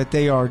things that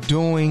they are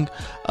doing.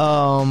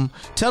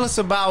 Tell us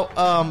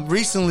about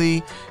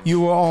recently you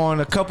were on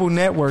a couple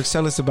networks.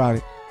 Tell us about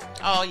it.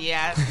 Oh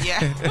yeah.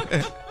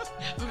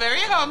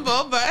 Very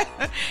humble, but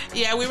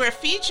yeah, we were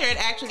featured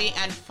actually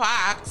on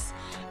Fox,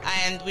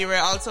 and we were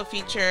also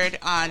featured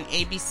on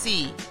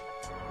ABC.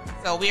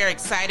 So we are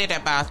excited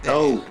about that.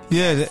 Oh,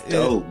 yeah,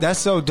 that's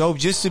so dope,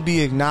 just to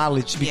be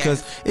acknowledged,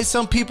 because it's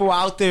some people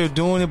out there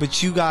doing it,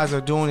 but you guys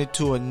are doing it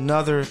to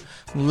another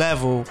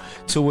level,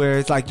 to where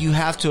it's like you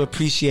have to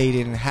appreciate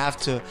it and have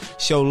to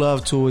show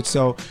love to it.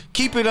 So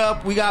keep it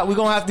up. We're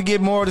gonna have to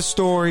get more of the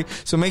story.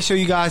 So make sure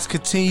you guys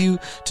continue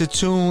to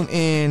tune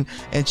in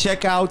and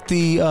check out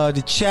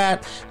the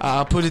chat.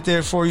 I'll put it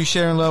there for you.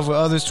 Sharing Love with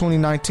Others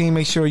 2019.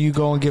 Make sure you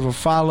go and give a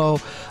follow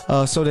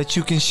so that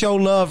you can show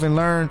love and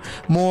learn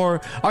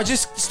more. Or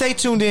just stay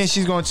tuned in.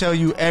 She's gonna tell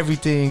you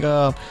everything.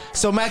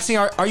 So Maxine,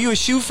 are you a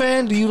shoe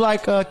fan? Do you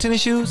like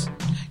tennis shoes?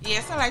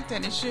 Yes, I like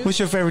tennis shoes. What's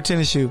your favorite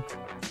tennis shoe?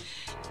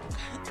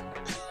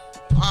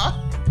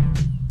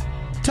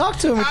 Talk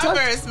to me.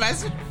 Converse.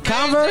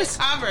 Converse?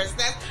 Converse.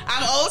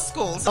 I'm old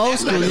school. So Old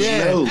school,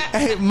 yeah.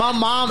 Hey, my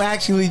mom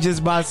actually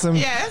just bought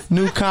some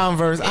new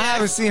Converse. I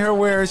haven't seen her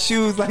wear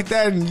shoes like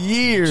that in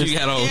years. She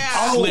got on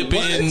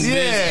slip-ins.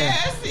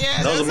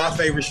 Yes. Those are my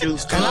favorite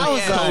shoes too. And I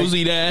was like,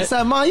 cozy that. It's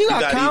like, Mom, you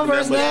got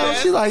Converse now?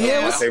 She's like,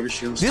 yeah, my favorite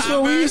shoes. This is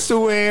what we used to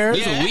wear.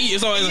 This is what we.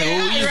 It's always like,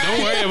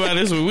 don't worry about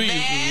this. What we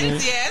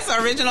Vans, yes,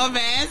 original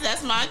Vans.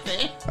 That's my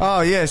thing.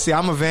 Oh yeah, see,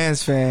 I'm a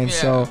Vans fan,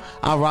 so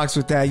I rocks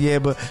with that. Yeah,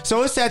 but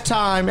so it's that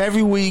time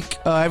every week,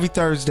 every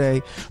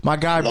Thursday. My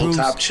guy low Bruce,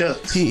 top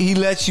chucks. He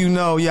lets you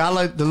know. Yeah, I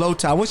like the low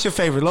top. What's your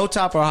favorite, low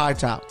top or high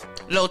top?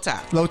 Low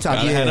top. Low top.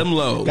 Gotta have them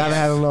lows. Gotta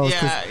have them lows.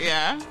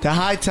 Yeah. The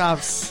high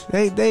tops,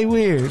 they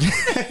weird.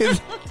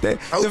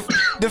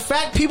 The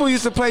fact people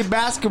used to play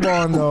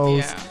basketball in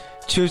those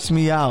trips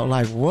me out.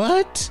 Like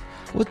what?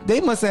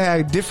 They must have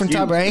had different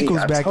type of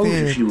ankles back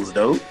then. Shoes,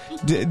 though.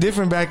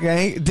 Different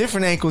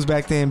ankles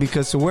back then,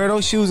 because to wear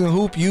those shoes and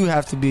hoop, you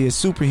have to be a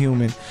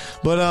superhuman.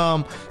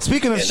 But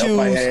speaking of shoes,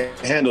 nobody had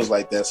handles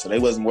like that, so they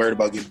wasn't worried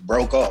about getting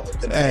broke off.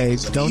 Hey,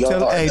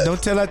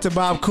 don't tell that to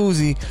Bob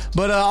Cousy.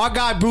 But our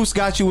guy Bruce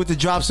got you with the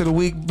drops of the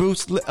week.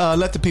 Bruce,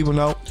 let the people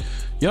know.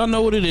 Y'all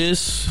know what it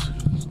is.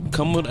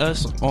 Come with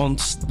us on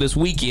this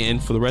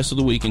weekend for the rest of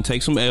the week and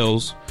take some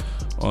L's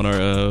on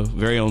our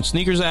very own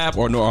Sneakers app,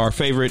 or our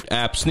favorite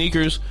app,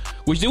 Sneakers,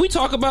 which did we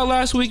talk about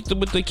last week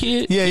with the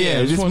kid?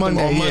 Yeah. Just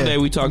Monday. On Monday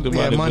we talked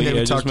about it. Monday we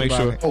just talked make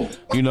about sure,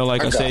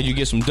 like I said, you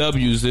get some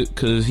W's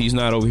because he's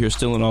not over here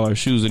stealing all our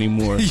shoes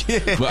anymore.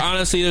 But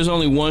honestly, there's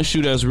only one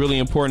shoe that's really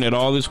important at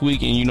all this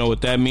week, and you know what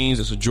that means?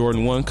 It's a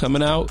Jordan 1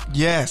 coming out.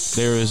 Yes.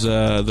 There is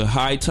the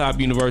High Top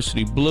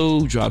University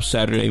Blue, drops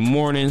Saturday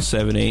morning,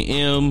 7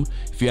 a.m.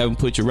 If you haven't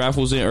put your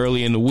raffles in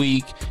early in the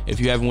week,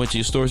 if you haven't went to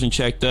your stores and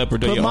checked up or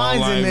done your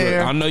online,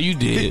 I know you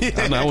did.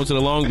 I went to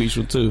the Long Beach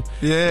one too.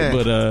 Yeah.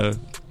 But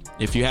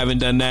if you haven't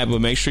done that, but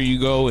make sure you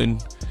go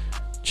and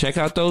check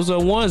out those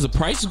ones. The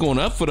price is going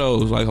up for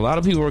those. Like, a lot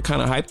of people were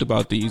kind of hyped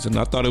about these, and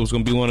I thought it was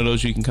going to be one of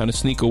those you can kind of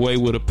sneak away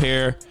with a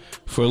pair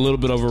for a little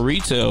bit of a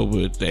retail,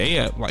 but they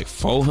at like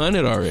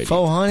 $400 already.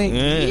 $400.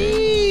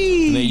 Yeah.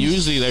 And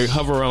they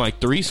hover around like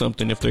 3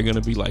 something if they're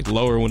gonna be like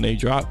lower when they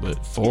drop, but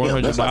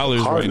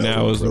 $400 right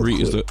now is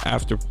the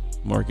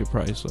aftermarket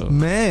price. So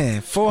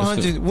man,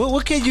 $400.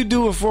 What can you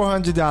do with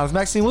 $400,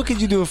 Maxine? What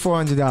could you do with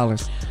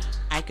 $400?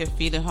 I could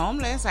feed the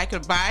homeless. I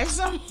could buy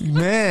some.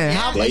 Man,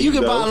 you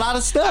can buy a lot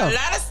of stuff. A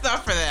lot of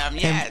stuff for them.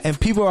 Yes. And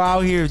people are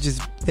out here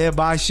they'll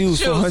buy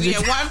shoes for $100. Yeah,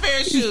 one pair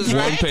of shoes,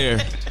 right? One pair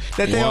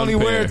that they only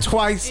wear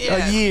twice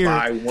a year.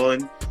 Buy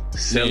one,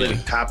 sell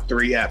it top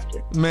 3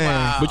 after. Man.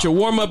 Wow. But your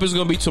warm up is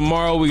gonna be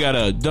tomorrow. We got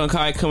a Dunk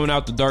High coming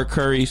out, the dark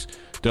curries.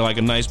 They're like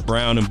a nice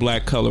brown and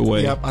black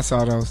colorway. Yep, I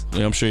saw those.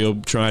 Yeah, I'm sure you'll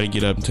try to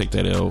get up and take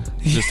that L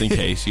just in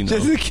case, you know.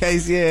 Just in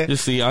case, yeah.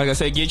 Just see, like I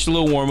said, get your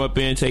little warm up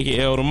in, take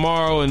your L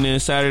tomorrow, and then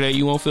Saturday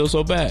you won't feel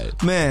so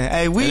bad. Man,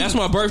 hey, and that's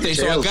my birthday,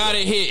 so I got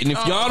it hit. And if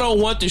y'all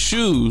don't want the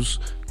shoes,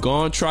 go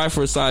on, try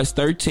for a size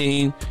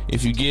 13.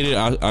 If you get it,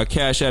 I'll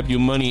cash app your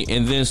money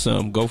and then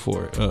some. Go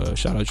for it.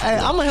 Shout out. Hey,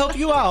 I'm gonna help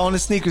you out on the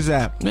sneakers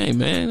app. Hey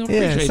man, I yeah,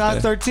 appreciate size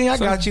that. 13. I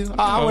got you.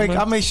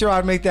 I'll make sure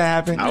I make that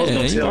happen. I was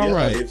gonna tell you,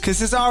 right?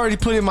 Because it's already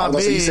put in my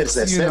bid.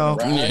 You know,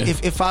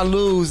 if I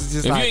lose, it's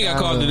just if like, you ain't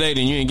got calls today,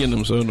 then you ain't getting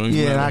them. So no,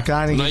 yeah, I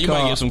didn't get you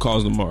might get some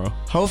calls tomorrow.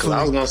 Hopefully,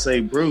 I was gonna say,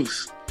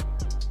 Bruce.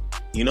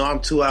 You know, I'm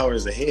 2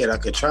 hours ahead. I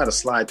could try to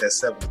slide that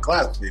 7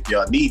 o'clock if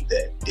y'all need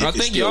that. I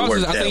think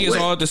yours. I think it's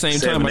all at the same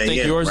time. I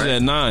think yours is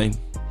at 9.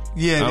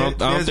 Yeah, I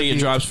don't think it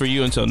drops for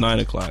you until 9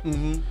 o'clock.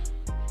 Mm-hmm.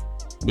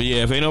 But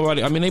yeah, if ain't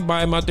nobody, I mean, they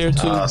buy them out there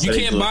too. You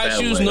can't buy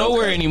shoes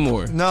nowhere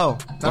anymore. No,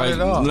 not at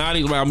all. Not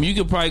even. I mean, you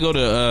could probably go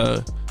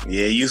to.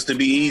 Yeah, it used to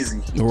be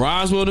easy.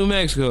 Roswell, New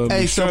Mexico.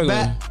 Hey,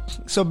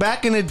 so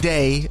back in the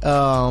day,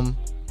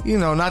 you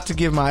know, not to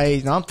give my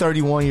age, I'm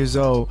 31 years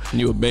old.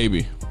 You a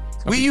baby.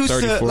 We used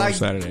to like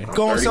Saturday.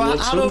 go on.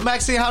 So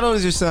Maxine, how old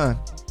is your son?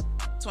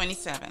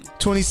 27.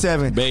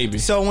 27. Baby.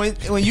 So when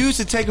you used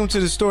to take them to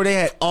the store, they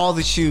had all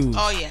the shoes.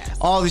 Oh, yes.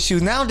 All the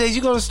shoes. Nowadays,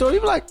 you go to the store,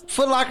 you be like,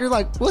 Foot Locker,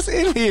 like, what's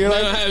in here? They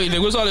like, don't have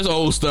anything. What's all this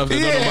old stuff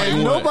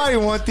that nobody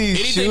want these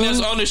Anything shoes.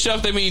 that's on the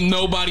shelf, that mean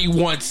nobody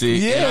wants it.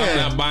 Yeah.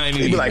 I'm not buying it.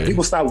 They be like,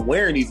 people stopped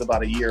wearing these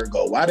about a year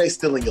ago. Why are they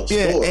still in your store?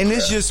 Yeah, and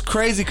it's just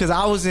crazy because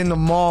I was in the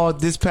mall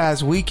this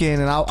past weekend,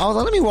 and I was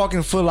like, let me walk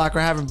in Foot Locker.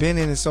 I haven't been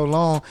in it so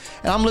long.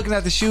 And I'm looking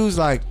at the shoes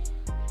like,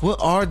 what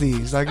are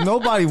these? Like,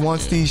 nobody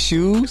wants these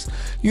shoes.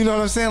 You know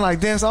what I'm saying? Like,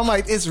 damn. So I'm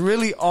like, it's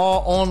really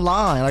all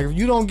online. Like, if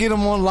you don't get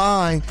them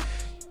online,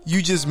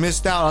 you just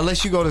missed out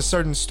unless you go to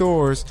certain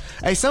stores.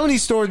 Hey, some of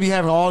these stores be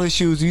having all the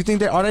shoes. Do you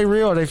think are they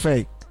real or are they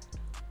fake?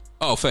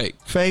 Oh, fake.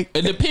 Fake?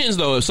 It depends,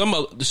 though. Some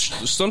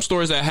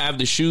stores that have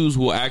the shoes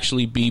will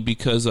actually be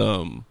because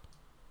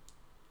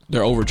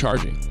they're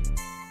overcharging.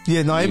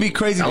 Yeah, no, it'd be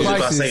crazy prices.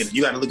 About to say,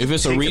 you gotta look if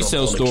it's a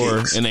resale store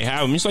and they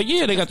have them, it's like,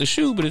 yeah, they got the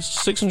shoe, but it's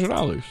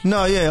 $600.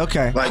 No, yeah,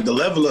 okay. Like the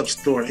Level Up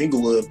store in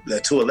Inglewood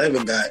that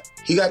 211 got,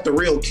 he got the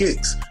real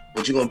kicks,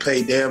 but you're gonna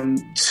pay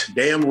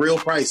damn real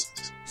prices.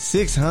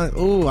 $600.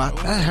 Ooh,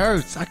 that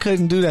hurts. I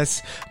couldn't do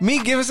that. Me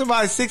giving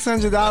somebody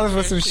 $600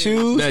 for some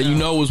shoes. That you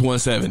know was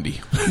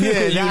 $170.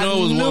 Yeah, you know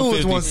it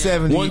was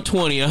 $150, $170,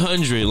 $120,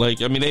 $100.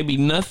 Like, I mean, they be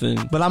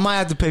nothing. But I might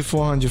have to pay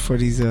 $400 for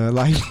these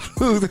light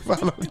blues if I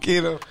don't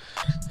get them,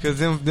 because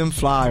them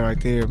fly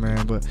right there,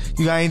 man. But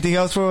you got anything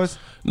else for us?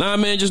 Nah,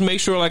 man, just make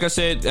sure, like I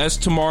said, that's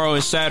tomorrow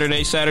and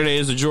Saturday. Saturday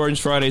is the Jordans,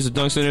 Friday is the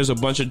Dunks, and there's a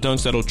bunch of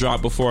Dunks that'll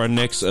drop before our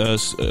next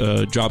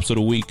drops of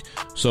the week.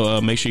 So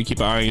make sure you keep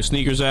an eye on your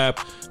sneakers app.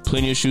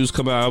 Plenty of shoes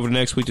coming out over the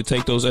next week to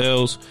take those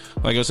L's.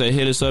 Like I said,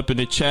 hit us up in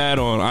the chat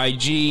on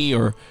IG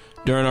or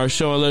during our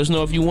show and let us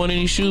know if you won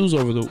any shoes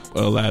over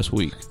the last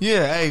week.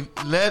 Yeah, hey,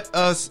 let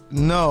us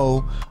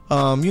know,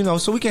 you know,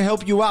 so we can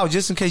help you out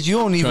just in case you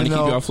don't even know. Trying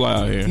to keep y'all fly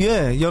out here.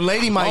 Yeah, your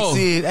lady might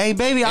see it. Hey,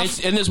 baby.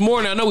 And this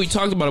morning, I know we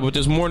talked about it, but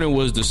this morning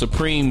was the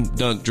Supreme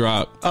Dunk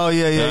drop. Oh,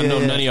 yeah. I know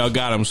none of y'all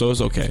got them, so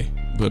it's okay.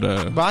 But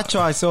I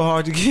tried so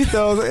hard to get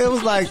those. It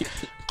was like,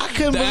 I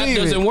couldn't believe it.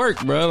 That doesn't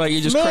work, bro. Like, it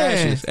just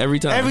crashes every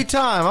time. Every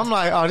time. I'm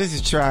like, oh, this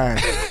is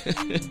trash.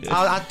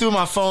 I threw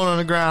my phone on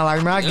the ground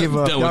like, man, I give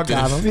up. Y'all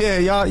got them.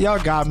 Yeah, y'all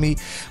got me.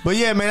 But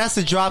yeah, man, that's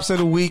the drops of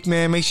the week,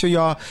 man. Make sure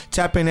y'all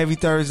tap in every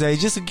Thursday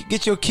just to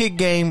get your kick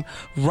game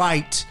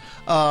right.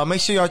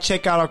 Make sure y'all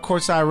check out our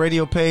Courtside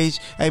Radio page.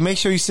 Hey, make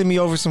sure you send me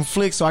over some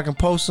flicks so I can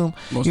post them.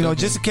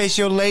 Just in case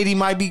your lady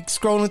might be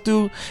scrolling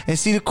through and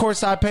see the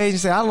Courtside page and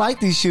say, I like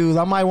these shoes.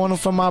 I might want them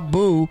for my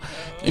boo.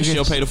 And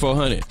she'll pay the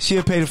 $400.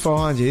 She'll pay the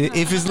 $400.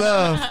 If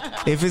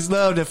it's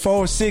love, the 4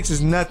 or 6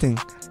 is nothing.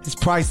 It's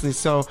priceless.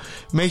 So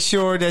make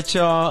sure that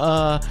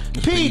y'all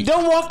Pete,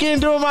 don't walk in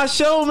during my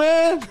show,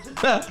 man.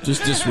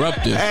 Just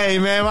disruptive. Hey,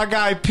 man, my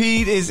guy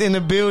Pete is in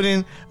the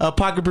building.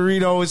 Pocket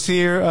Burrito is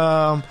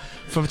here.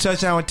 From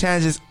Touchdown with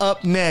Tangents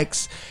up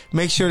next.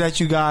 Make sure that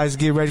you guys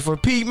get ready for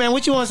it. Pete, man,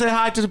 what you want to say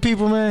hi to the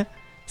people, man?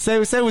 Say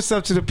what's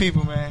up to the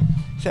people, man.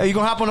 You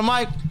gonna hop on the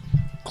mic?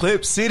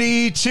 Clip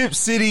City, Chip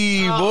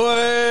City,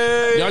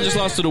 boy. Y'all just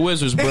lost to the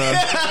Wizards, bro.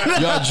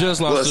 Y'all just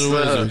lost to the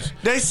Wizards.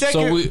 They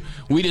second. So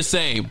we the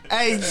same.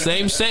 Hey,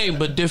 same,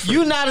 but different.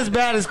 You not as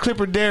bad as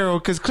Clipper Darrell,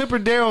 because Clipper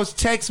Darrell's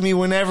text me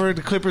whenever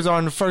the Clippers are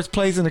in the first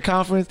place in the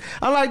conference.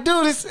 I'm like,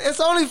 dude,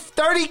 it's only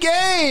 30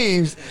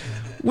 games.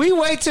 We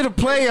wait to the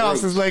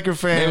playoffs as Laker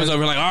fans. They was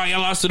over like, oh,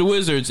 y'all lost to the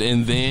Wizards,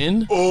 and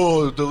then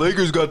the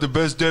Lakers got the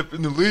best depth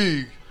in the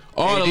league.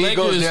 oh, the AD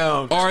goes Lakers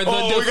down. are the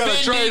we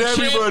gotta trade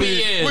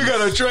everybody. champions. We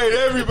gotta trade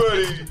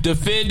everybody.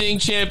 Defending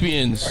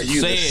champions. Are you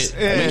Say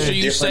the- it. Make sure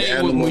you different say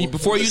animal it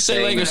before you with say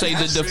the Lakers. Say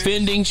same the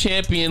defending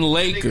champion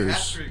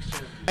Lakers.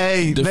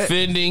 Hey,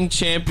 Defending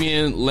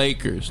champion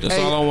Lakers. That's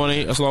Hey. all I want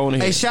to. That's all I want to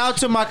hear. hey, shout out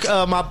to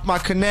my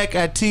connect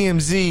at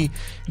TMZ.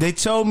 They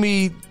told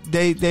me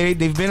they've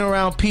been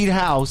around Pete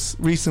House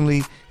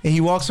recently, and he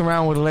walks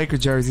around with a Laker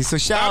jersey. So I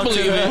shout out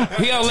believe to it.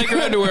 He got Laker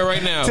underwear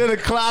right now. to the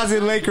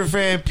closet Laker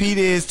fan Pete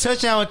is.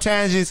 Touchdown with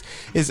Tangents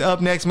is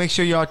up next. Make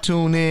sure y'all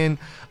tune in.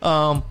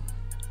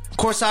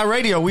 Courtside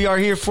Radio, we are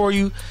here for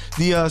you.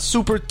 The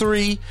Super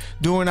 3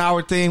 doing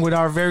our thing with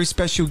our very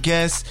special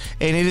guest,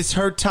 and it is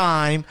her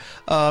time.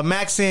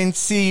 Maxine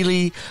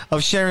Seeley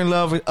of Sharing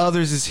Love with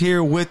Others is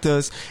here with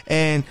us.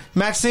 And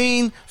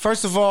Maxine,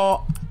 first of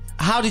all,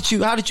 how did you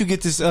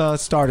get this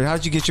started? How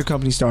did you get your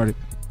company started?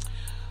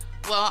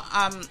 Well,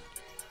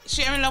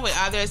 Sharing Love with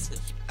Others,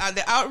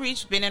 the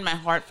outreach been in my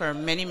heart for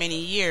many, many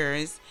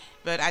years.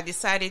 But I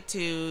decided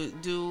to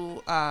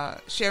do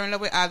Sharing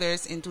Love with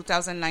Others in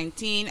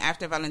 2019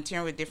 after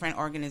volunteering with different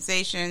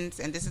organizations.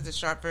 And this is the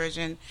short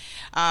version,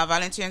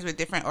 volunteering with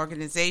different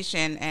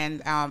organizations.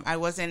 And I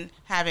wasn't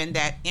having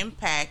that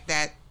impact,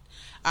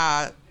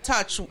 that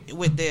touch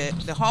with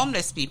the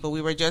homeless people.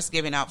 We were just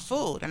giving out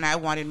food. And I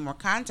wanted more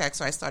contact.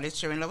 So I started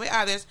Sharing Love with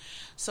Others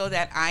so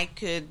that I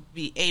could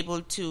be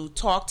able to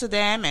talk to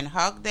them and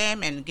hug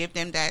them and give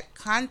them that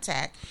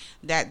contact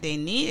that they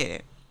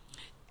needed.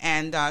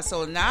 And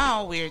so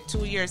now we're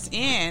 2 years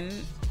in,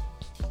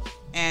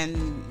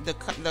 and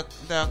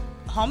the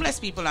homeless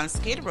people on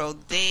Skid Row,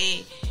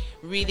 they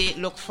really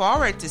look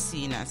forward to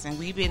seeing us. And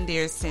we've been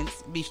there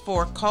since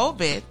before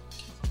COVID.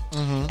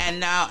 Mm-hmm. And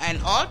now, and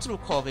all through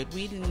COVID,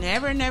 we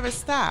never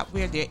stop.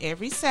 We're there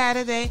every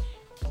Saturday,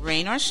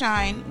 rain or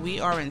shine, we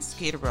are in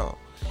Skid Row.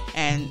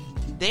 And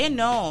they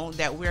know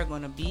that we're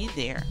going to be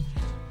there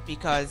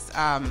because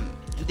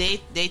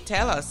they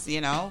tell us,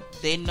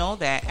 they know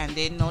that, and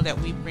they know that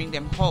we bring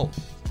them hope.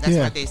 That's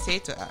what they say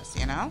to us,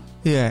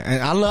 Yeah,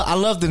 and I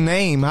love the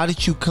name. How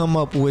did you come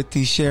up with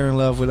the Sharing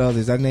Love with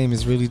Others? That name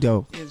is really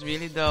dope. It's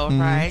really dope,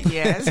 right?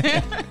 Yes.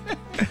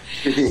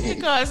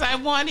 Because I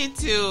wanted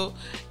to,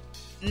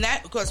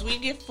 not because we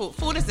give food.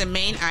 Food is the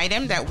main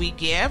item that we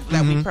give,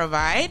 that we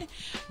provide.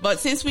 But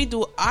since we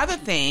do other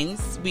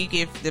things, we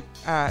give the,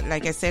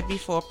 like I said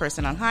before,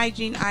 personal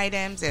hygiene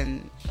items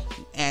and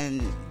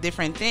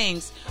different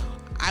things.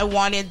 I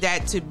wanted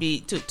that to be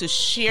to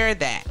share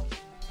that,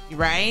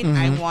 right?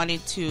 I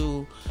wanted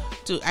to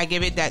I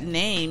gave it that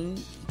name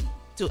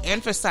to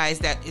emphasize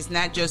that it's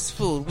not just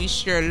food. We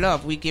share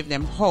love. We give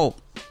them hope.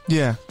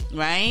 Yeah.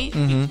 Right?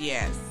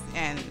 Yes.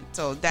 And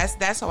so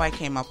that's how I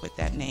came up with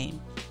that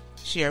name,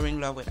 Sharing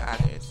Love with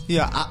Others.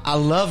 Yeah, I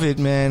love it,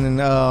 man.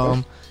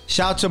 And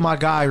shout out to my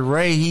guy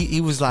Ray.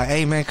 He was like,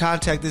 hey man,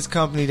 contact this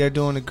company. They're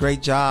doing a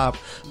great job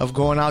of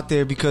going out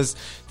there, because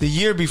the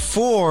year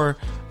before,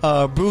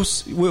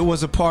 Bruce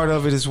was a part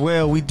of it as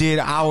well. We did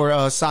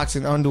our socks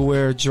and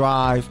underwear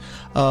drive.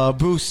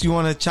 Bruce, you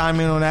want to chime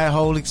in on that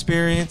whole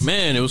experience?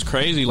 Man, it was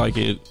crazy. Like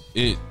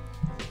it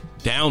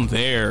down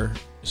there,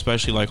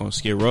 especially like on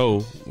Skid Row,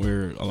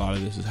 where a lot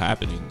of this is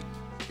happening.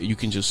 You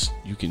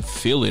can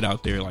feel it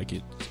out there. Like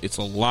it's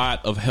a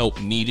lot of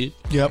help needed.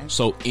 Yep.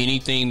 So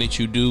anything that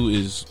you do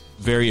is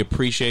very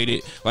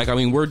appreciated. Like, I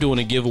mean, we're doing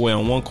a giveaway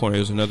on one corner.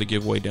 There's another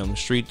giveaway down the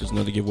street. There's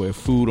another giveaway of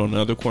food on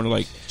another corner.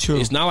 Like, True.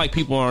 It's not like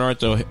people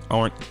aren't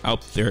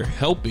out there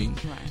helping.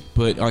 Right.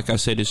 But like I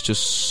said, it's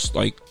just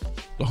like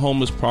the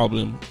homeless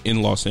problem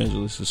in Los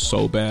Angeles is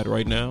so bad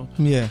right now.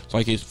 Yeah. It's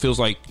like it feels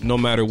like no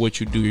matter what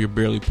you do, you're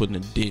barely putting a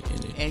dent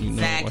in it.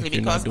 Exactly, Like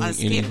you're not because doing on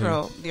Skid anything.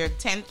 Row, there are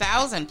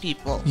 10,000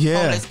 people,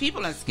 Yeah. homeless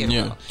people on Skid Row.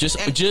 Yeah, just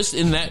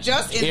And in that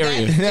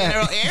area. that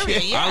general area,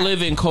 yeah. I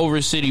live in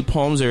Culver City,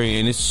 Palms area,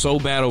 and it's so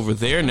bad over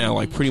there now.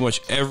 Like pretty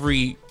much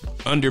every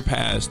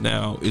underpass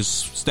now is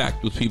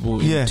stacked with people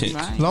in Yeah, tents.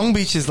 Right. Long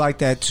Beach is like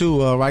that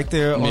too. Right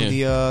there on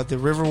the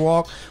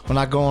Riverwalk. When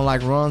I go on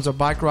like runs or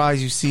bike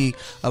rides, you see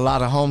a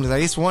lot of homeless.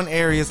 Like, it's one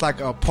area. It's like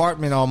an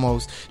apartment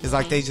almost. It's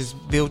like they just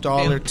built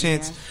all their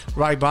tents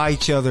right by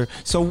each other.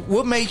 So,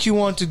 what made you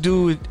want to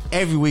do it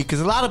every week?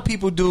 Because a lot of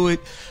people do it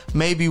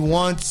maybe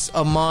once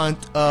a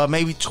month,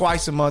 maybe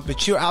twice a month,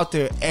 but you're out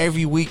there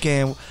every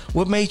weekend.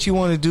 What made you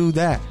want to do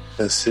that?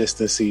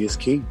 Consistency is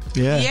key.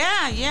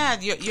 Yeah.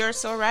 You're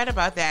so right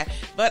about that.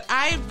 But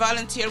I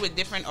volunteer with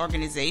different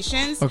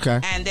organizations. Okay.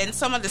 And then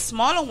some of the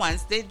smaller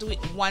ones, they do it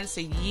once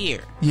a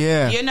year.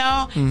 Yeah.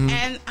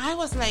 And I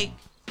was like,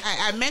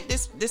 I met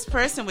this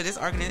person with this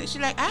organization.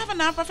 She's like, I have a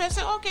nonprofit. I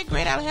said, okay,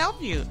 great, I'll help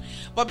you.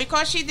 But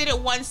because she did it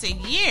once a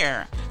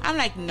year, I'm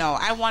like, no,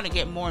 I want to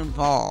get more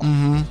involved.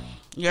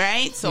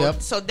 Right, so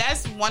Yep. so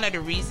that's one of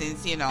the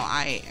reasons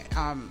I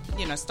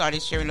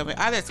started sharing love with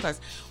others, because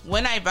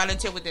when I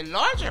volunteer with the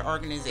larger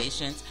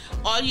organizations,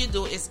 all you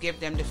do is give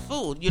them the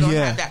food. You don't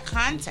Yeah. have that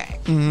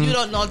contact. You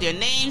don't know their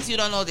names. You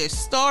don't know their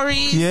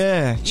stories.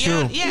 Yeah,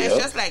 true. It's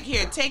just like,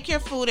 here, take your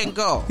food and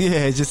go.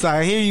 Yeah, just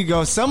like, here you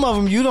go. Some of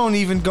them you don't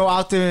even go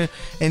out there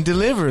and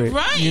deliver it.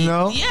 Right.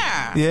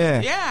 Yeah.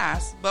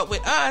 Yes. But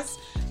with us,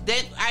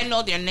 I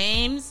know their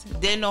names.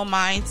 They know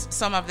mine.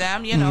 Some of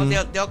them,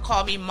 they'll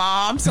call me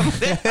mom. Some of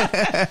them.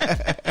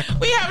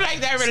 We have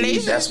like that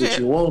relationship. That's what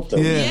you want, though.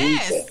 Yeah.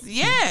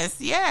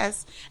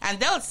 Yes. And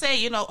they'll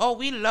say, oh,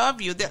 we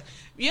love you. And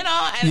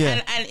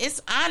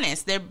it's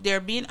honest. They're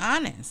being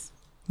honest.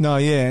 No,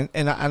 yeah,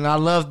 and I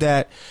love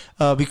that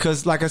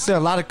because, like I said, a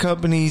lot of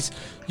companies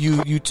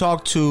you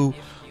talk to,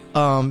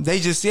 they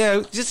just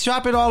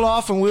drop it all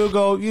off and we'll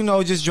go,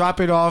 just drop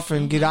it off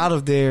and get out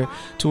of there.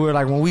 To where,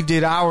 like, when we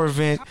did our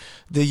event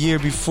the year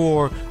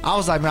before, I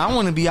was like, man, I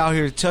want to be out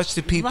here to touch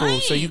the people, Right.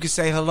 so you can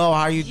say hello,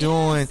 how you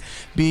doing,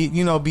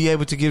 be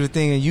able to give a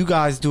thing, and you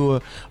guys do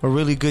a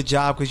really good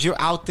job because you're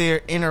out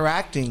there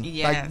interacting.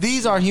 Yes. Like,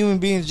 these are human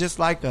beings just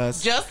like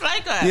us. Just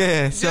like us.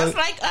 Yeah, so- just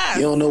like us.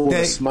 You don't know what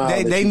They- a smile.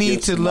 they- that they you need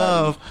give to somebody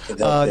love, can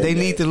help them they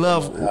need day. to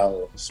love- You know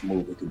how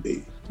smooth it could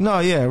be. No,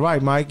 yeah,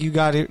 right, Mike. You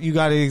got it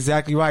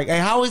exactly right. Hey,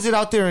 how is it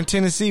out there in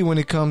Tennessee when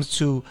it comes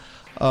to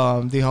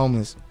the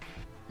homeless?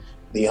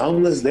 The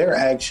homeless, they're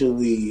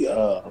actually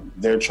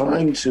they're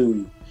trying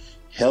to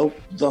help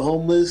the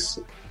homeless,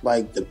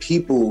 like the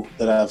people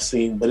that I've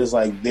seen, but it's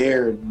like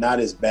they're not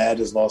as bad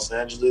as Los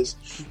Angeles,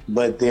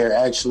 but they're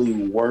actually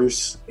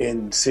worse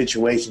in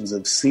situations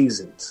of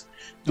seasons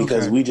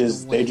because Okay.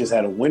 they just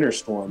had a winter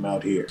storm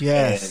out here.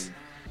 Yes. And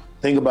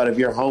think about if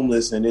you're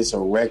homeless and it's a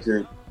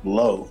record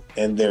low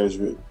and there's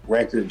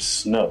record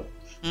snow.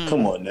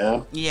 Come on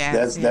now.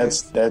 Yes,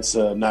 That's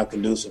not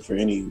conducive for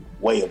any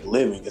way of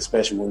living,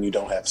 especially when you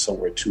don't have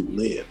somewhere to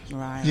live.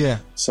 Right. Yeah.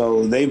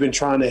 So they've been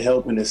trying to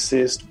help and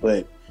assist,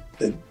 but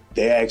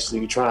they're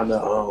actually trying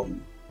to.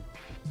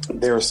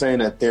 They were saying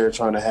that they're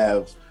trying to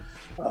have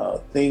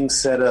things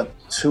set up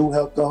to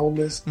help the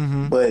homeless,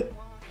 but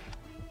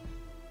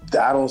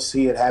I don't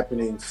see it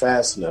happening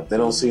fast enough. They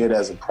don't see it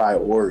as a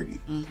priority.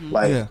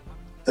 Like. Yeah.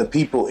 The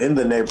people in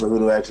the neighborhood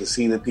who actually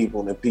see the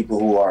people and the people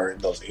who are in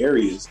those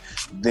areas,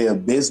 their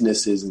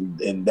businesses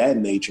and that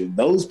nature,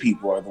 those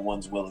people are the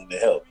ones willing to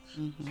help.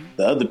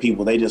 The other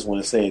people, they just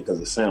want to say it because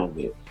it sounds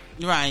good.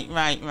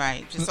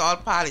 Right. Just all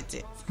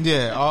politics.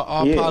 Yeah,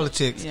 all Yeah.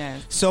 politics.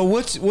 Yes. So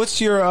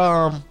what's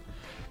your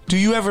do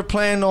you ever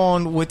plan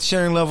on, with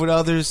sharing love with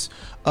others,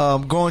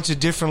 going to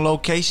different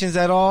locations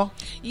at all?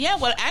 Yeah,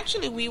 well,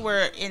 actually, we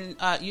were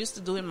used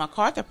to do in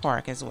MacArthur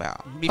Park as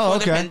well before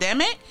the okay.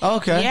 pandemic.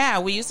 Okay. Yeah,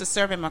 we used to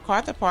serve in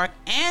MacArthur Park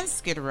and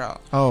Skid Row.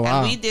 Oh, wow.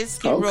 And we did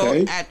Skid Row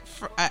Okay.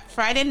 at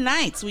Friday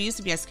nights. We used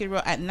to be at Skid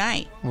Row at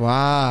night.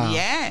 Wow.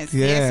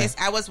 Yes.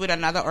 I was with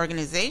another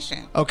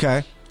organization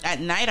Okay. at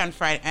night on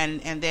Friday,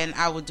 and then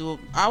I would do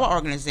our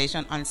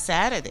organization on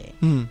Saturday.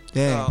 Dang,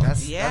 So,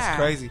 that's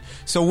crazy.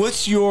 So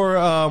what's your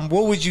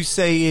what would you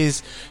say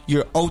is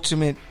your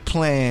ultimate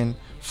plan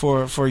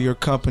for your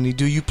company?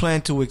 Do you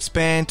plan to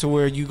expand to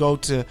where you go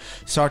to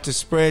start to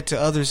spread to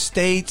other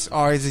states,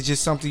 or is it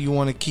just something you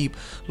want to keep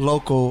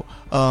local?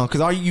 Because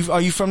are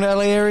you from the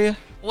LA area?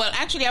 Well,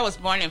 actually, I was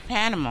born in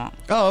Panama.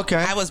 Oh, okay.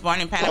 I was born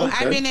in Panama.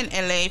 Okay. I've been in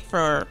LA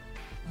for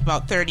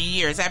about 30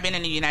 years. I've been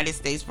in the United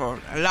States for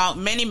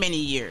many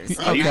years.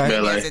 Okay. You from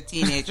LA? As a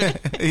teenager.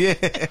 Yeah.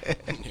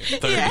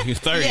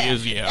 30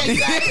 years, yeah.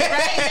 Exactly,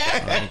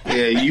 right? Yeah.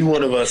 Yeah, you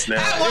one of us now.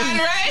 I won,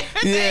 right?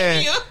 Yeah.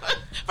 Thank you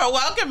for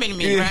welcoming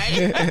me,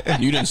 right?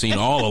 You didn't see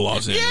all of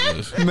Los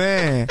Angeles.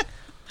 Man,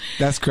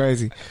 that's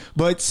crazy.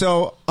 But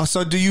so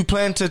do you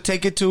plan to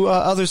take it to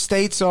other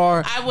states,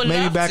 or I would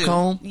maybe love back to.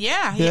 home?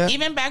 Yeah,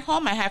 even back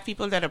home, I have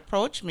people that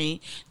approach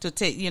me to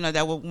take,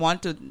 that would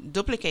want to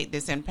duplicate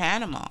this in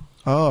Panama.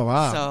 Oh,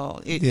 wow.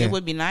 So Yeah. it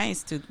would be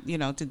nice to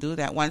to do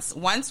that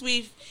once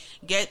we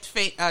get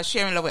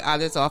sharing love with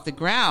others off the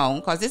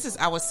ground, because this is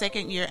our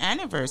 2nd year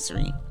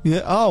anniversary.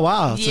 Yeah. Oh,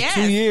 wow. So Yes,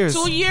 2 years.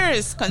 2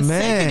 years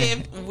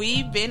consecutive.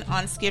 We've been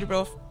on Skid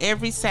Row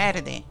every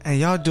Saturday. And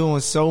y'all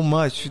doing so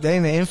much. They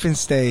in the infant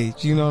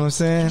stage. You know what I'm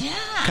saying? Yeah.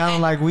 Kind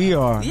of like we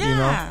are. Yeah. You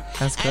know?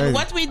 That's crazy. And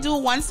what we do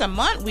once a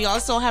month, we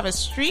also have a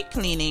street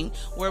cleaning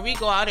where we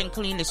go out and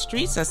clean the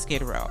streets of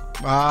Skid Row.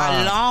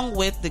 Wow. Along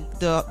with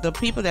the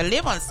people that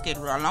live on Skid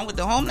Row, along with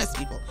the homeless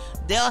people.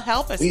 They'll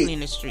help us clean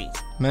the streets.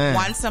 Man.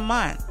 Once a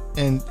month.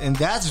 And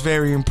that's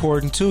very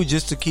important too,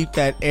 just to keep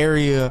that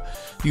area,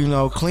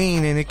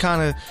 clean. And it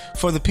kind of,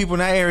 for the people in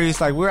that area, it's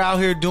like, we're out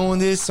here doing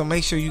this, so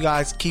make sure you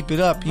guys keep it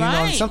up. You know,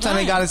 Right, sometimes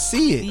they right. gotta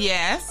see it.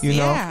 Yes. You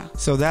know, Yeah.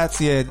 so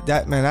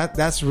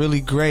that's really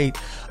great.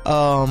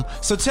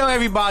 So tell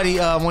everybody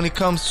when it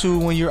comes to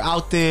when you're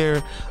out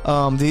there,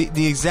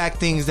 the exact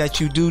things that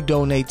you do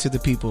donate to the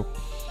people.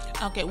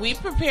 Okay, we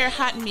prepare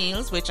hot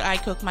meals, which I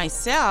cook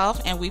myself,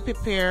 and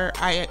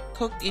I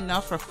cook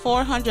enough for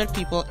 400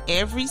 people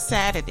every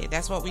Saturday.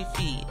 That's what we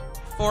feed,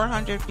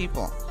 400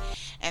 people.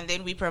 And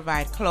then we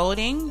provide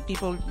clothing.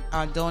 People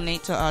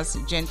donate to us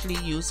gently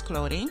used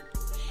clothing.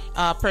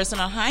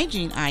 Personal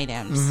hygiene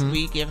items.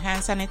 We give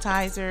hand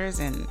sanitizers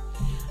and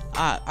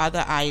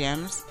other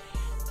items.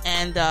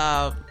 And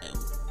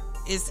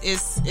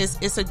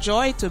it's a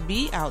joy to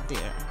be out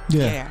there.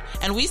 Yeah.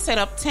 And we set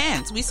up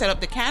tents. We set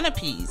up the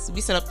canopies.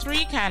 We set up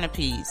 3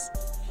 canopies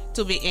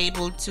to be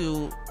able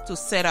to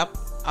set up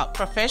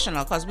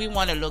professional, because we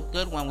want to look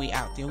good when we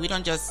out there. We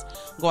don't just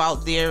go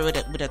out there with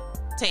a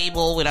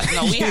table we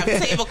have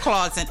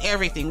tablecloths and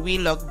everything. We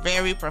look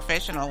very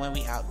professional when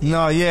we out there.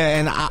 No, yeah,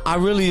 and I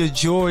really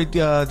enjoyed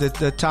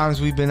the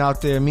times we've been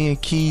out there, me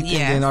and Keith, and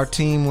then our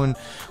team when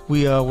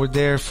we were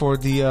there for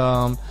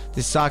the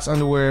socks,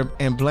 underwear,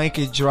 and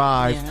blanket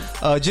drive.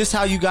 Just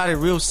how you got it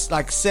real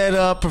like set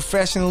up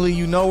professionally.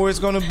 You know where it's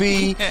gonna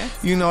be.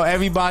 You know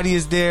everybody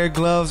is there,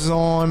 gloves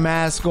on,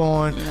 mask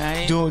on,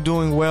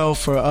 doing well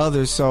for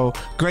others. So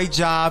great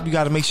job. You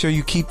got to make sure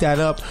you keep that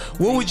up.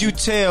 What would you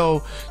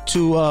tell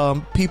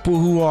to people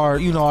who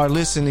are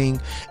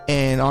listening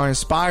and are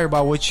inspired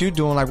by what you're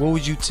doing? Like, what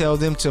would you tell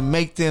them to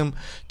make them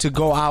to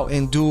go out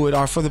and do it?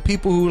 Or for the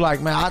people who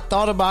like, man, I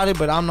thought about it,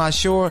 but I'm not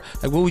sure.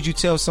 Like, what would you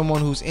tell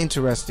someone who's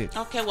interested?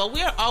 Okay, well,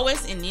 we are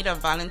always in need of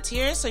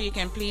volunteers, so you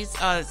can please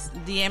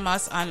DM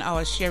us on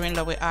our Sharing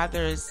Love with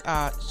Others,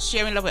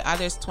 Sharing Love with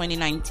Others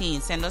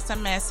 2019. Send us a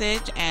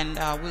message, and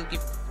we'll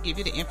give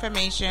you the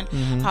information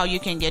how you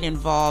can get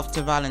involved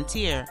to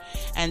volunteer.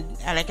 And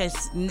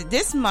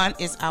this month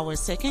is our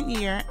 2nd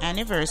year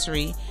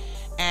anniversary,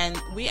 and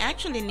we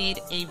actually need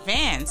a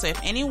van. So if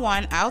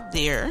anyone out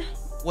there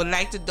would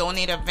like to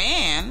donate a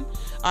van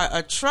or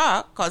a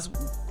truck, because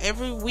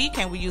every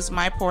weekend we use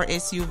my poor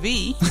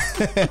SUV.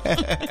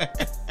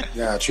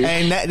 Got you.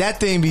 And that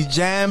thing be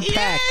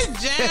jam-packed.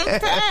 Yes,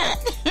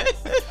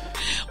 jam-packed.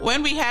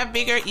 When we have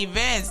bigger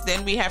events,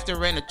 then we have to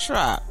rent a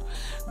truck.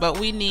 But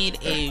we need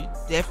a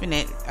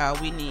definite,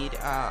 we need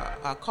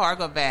a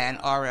cargo van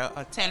or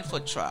a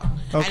 10-foot truck.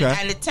 Okay.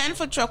 And the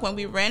 10-foot truck, when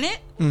we rent it,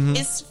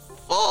 it's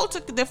full to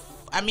the...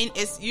 I mean,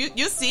 it's you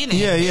seen it.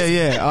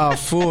 Yeah.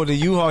 Full. The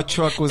U-Haul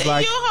truck was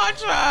the U-Haul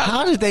truck.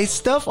 How did they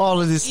stuff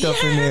all of this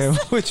stuff in there?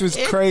 Which was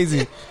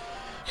crazy.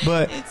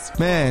 But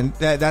man,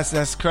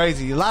 that's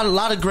crazy. A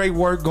lot of great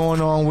work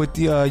going on with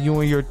you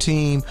and your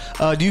team.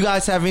 Do you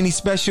guys have any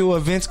special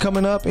events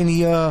coming up?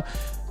 Any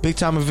big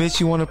time events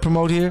you want to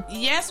promote here?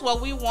 Yes. Well,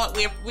 we want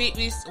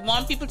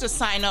people to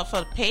sign up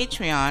for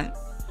Patreon.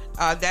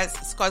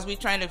 That's because we're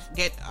trying to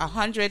get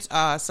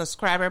 100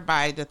 subscribers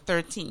by the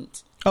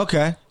 13th.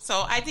 Okay.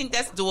 So I think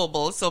that's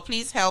doable. So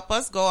please help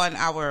us. Go on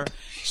our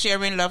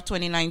Sharing Love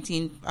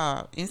 2019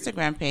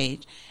 Instagram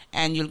page,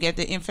 and you'll get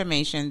the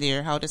information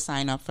there, how to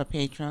sign up for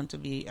Patreon to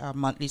be a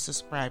monthly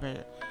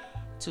subscriber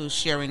to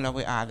Sharing Love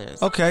with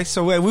Others. Okay,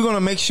 so we're going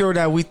to make sure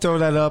that we throw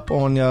that up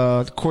on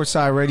the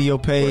Courtside Radio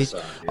page.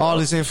 All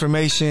this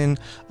information,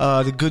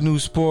 the Good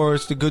News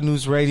Sports, the Good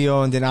News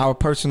Radio, and then our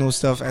personal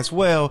stuff as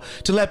well,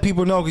 to let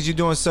people know, because you're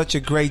doing such a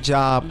great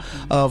job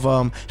of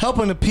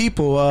helping the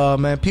people.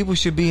 Man, people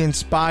should be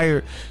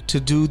inspired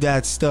to do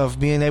that stuff,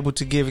 being able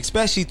to give,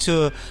 especially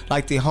to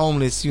like the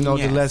homeless, the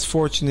less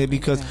fortunate,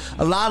 because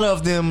a lot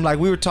of them, like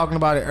we were talking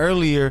about it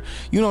earlier,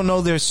 you don't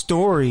know their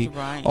story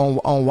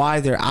on why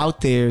they're out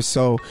there.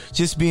 So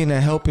just being a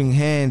helping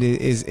hand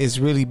is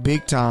really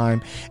big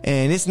time.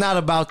 And it's not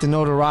about the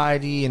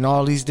notoriety and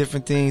all these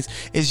different things.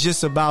 It's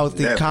just about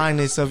the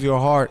kindness of your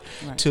heart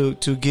to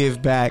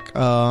give back.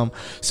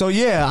 So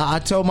yeah, I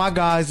told my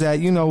guys that,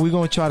 we're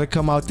going to try to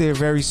come out there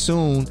very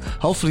soon.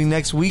 Hopefully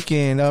next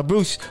weekend.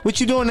 Bruce,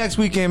 what you doing next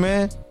weekend,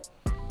 man?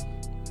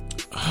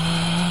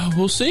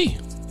 We'll see.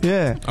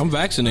 Yeah. I'm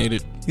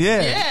vaccinated.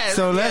 Yeah. Yes,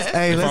 So let's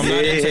I'm not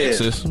in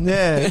Texas.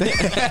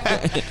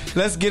 Yeah.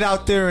 Let's get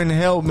out there and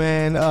help,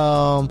 man.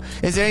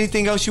 Is there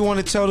anything else you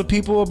want to tell the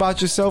people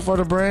about yourself or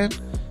the brand?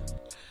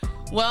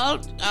 Well,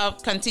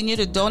 continue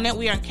to donate.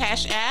 We are on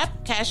Cash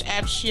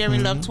App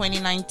Sharing Love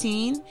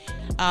 2019.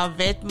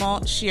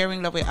 Venmo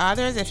Sharing Love with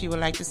Others, if you would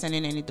like to send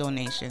in any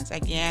donations.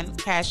 Again,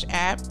 Cash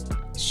App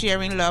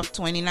Sharing Love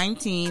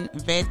 2019.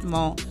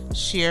 Venmo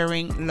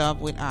Sharing Love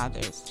with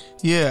Others.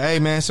 Yeah, hey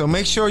man, so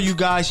make sure you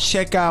guys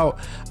check out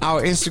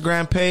our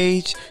Instagram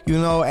page.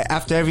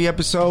 After every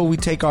episode we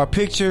take our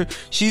picture.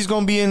 She's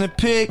gonna be in the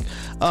pic.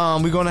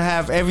 We're gonna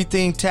have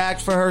everything tagged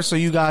for her, so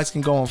you guys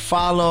can go and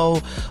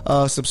follow,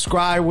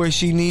 subscribe where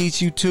she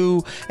needs you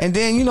to, and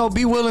then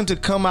be willing to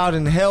come out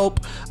and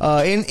help.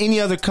 In any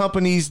other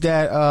companies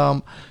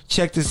that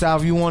check this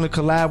out, if you want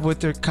to collab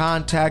with her,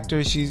 contact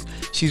her.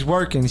 She's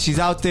working. She's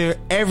out there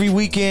every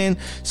weekend.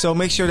 So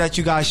make sure that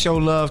you guys show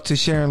love to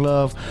Sharing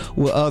Love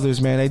with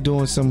Others, man. They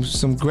doing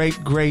some great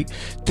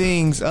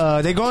things.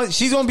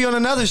 She's gonna be on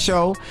another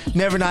show,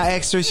 Never Not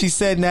Extra. She's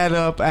setting that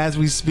up as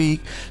we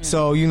speak.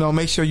 So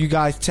make sure you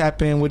guys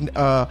tap in with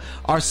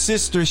our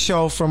sister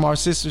show from our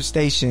sister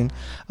station,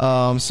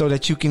 so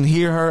that you can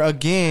hear her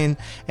again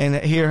and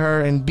hear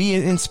her and be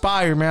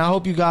inspired, man. I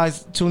hope you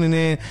guys tuning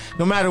in,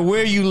 no matter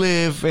where you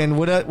live and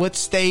what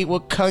state,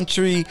 what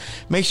country.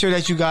 Make sure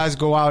that you guys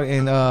go out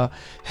and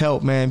help.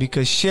 dope, man,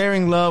 because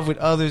sharing love with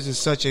others is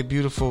such a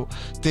beautiful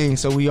thing.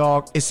 So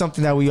it's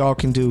something that we all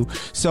can do.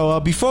 So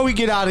before we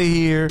get out of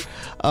here,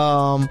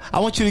 I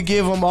want you to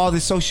give them all the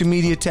social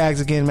media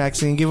tags again,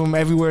 Maxine. Give them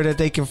everywhere that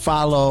they can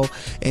follow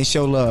and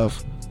show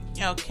love.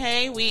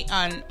 Okay, we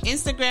on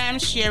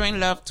Instagram, Sharing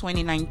Love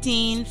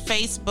 2019,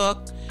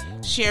 Facebook,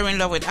 Sharing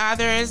Love with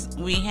Others.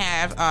 We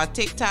have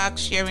TikTok,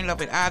 Sharing Love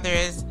with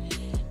Others,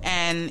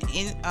 and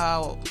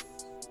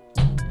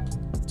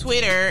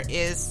Twitter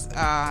is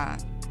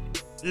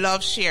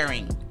Love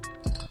Sharing.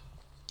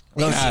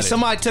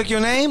 Somebody took your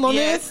name on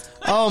Yes. there?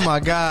 Oh my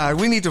God,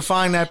 we need to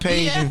find that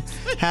page and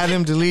have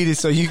them delete it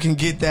so you can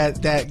get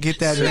that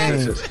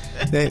name.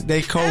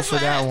 They code for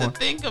that one.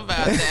 Think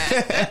about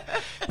that.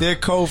 They're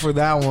cold for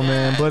that one,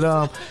 man. But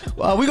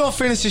we're going to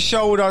finish the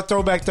show with our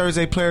Throwback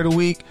Thursday Player of the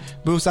Week.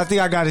 Bruce, I think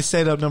I got it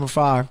set up number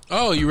 5.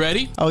 Oh, you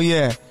ready? Oh,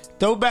 yeah.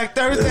 Throwback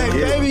Thursday,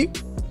 baby.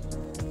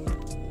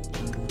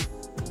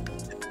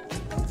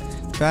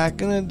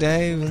 Back in the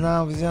day when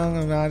I was young,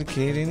 I'm not a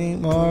kid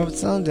anymore. But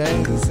some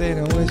days I sit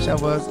and wish I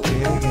was a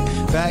kid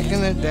again. Back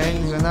in the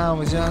days when I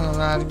was young, I'm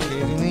not a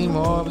kid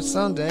anymore. But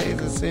some days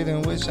I sit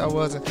and wish I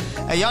wasn't.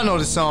 Hey, y'all know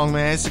the song,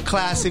 man. It's a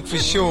classic for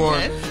sure.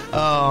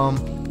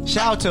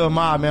 Shout out to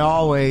Ahmad, man,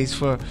 always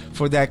for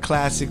that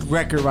classic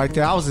record right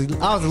there. I was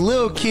a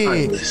little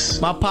kid.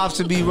 My pops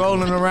would be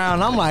rolling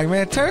around. I'm like,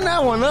 man, turn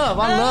that one up.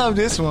 I love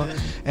this one.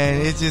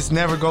 And it just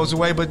never goes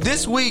away. But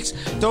this week's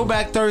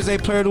Throwback Thursday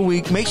Player of the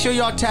Week, make sure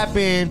y'all tap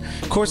in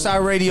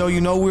Courtside Radio.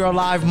 You know we are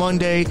live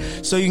Monday,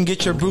 so you can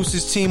get your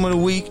Bruce's Team of the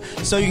Week,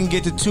 so you can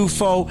get the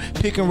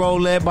 2-4 pick and roll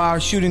led by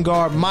our shooting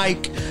guard,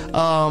 Mike.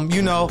 And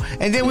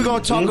then we're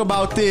going to talk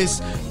about this,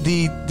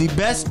 the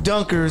best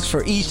dunkers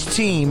for each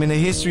team in the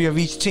history of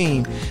each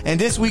team. And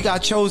this week I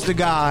chose the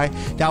guy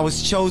that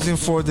was chosen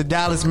for the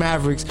Dallas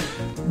Mavericks.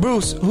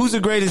 Bruce, who's the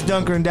greatest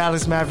dunker in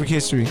Dallas Maverick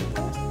history?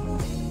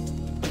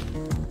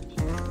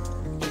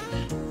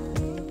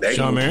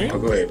 Shawn Marion? Oh,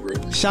 go ahead,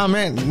 Bruce. Shawn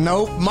Marion.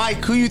 Nope.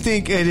 Mike, who you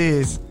think it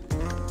is?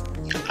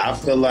 I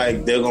feel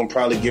like they're going to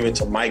probably give it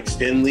to Mike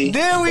Finley.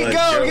 There we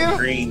go. Gerald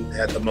Green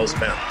had the most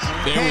bounce.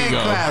 There Hand we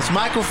go. class,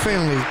 Michael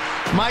Finley.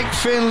 Mike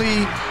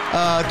Finley,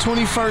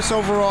 21st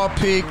overall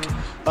pick,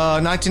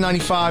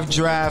 1995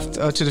 draft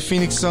to the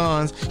Phoenix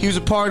Suns. He was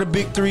a part of the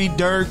Big Three: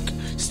 Dirk,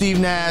 Steve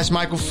Nash,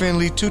 Michael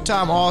Finley,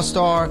 2-time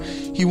All-Star.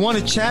 He won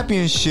a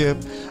championship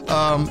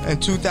in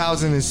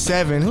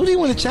 2007. Who did he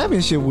win a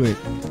championship with?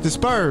 The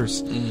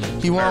Spurs.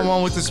 He won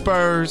one with the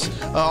Spurs.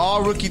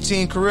 All-rookie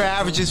team, career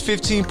averages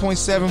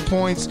 15.7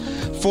 points,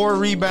 4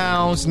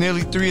 rebounds,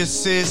 nearly 3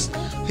 assists.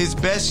 His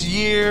best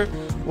year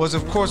was,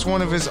 of course,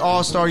 one of his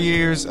All-Star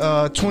years.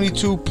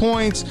 22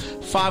 points,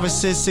 5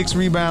 assists, 6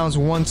 rebounds,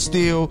 1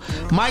 steal.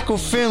 Michael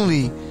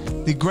Finley,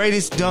 the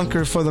greatest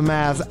dunker for the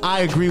Mavs.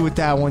 I agree with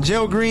that one.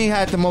 Gerald Green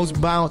had the most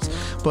bounce,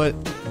 but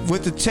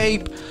with the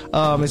tape,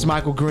 it's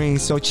Michael Green.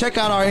 So check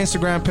out our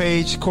Instagram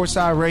page,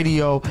 Courtside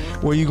Radio,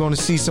 where you're going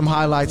to see some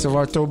highlights of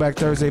our Throwback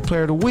Thursday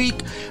Player of the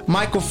Week.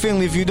 Michael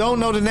Finley. If you don't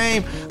know the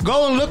name,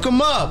 go and look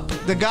him up.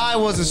 The guy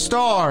was a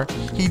star.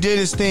 He did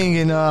his thing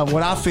in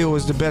what I feel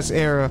was the best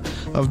era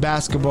of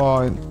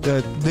basketball,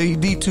 the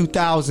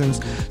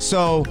 2000s.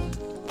 So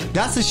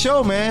that's the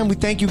show, man. We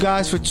thank you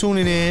guys for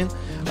tuning in.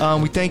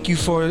 We thank you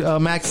for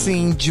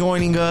Maxine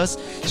joining us,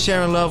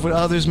 sharing love with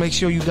others. Make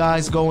sure you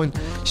guys go and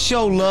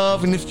show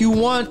love. And if you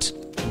want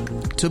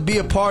to be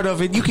a part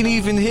of it, you can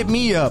even hit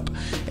me up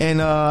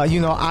and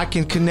I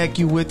can connect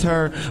you with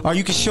her, or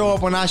you can show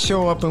up when I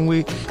show up, and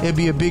it'll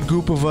be a big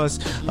group of us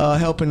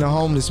helping the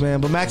homeless, man.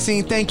 But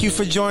Maxine, thank you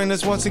for joining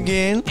us once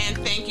again. And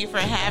thank you for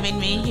having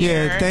me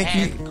here. Yeah, thank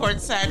you.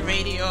 Courtside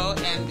Radio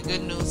and the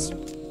Good News.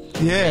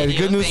 Yeah, the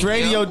Good News Thank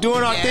Radio you.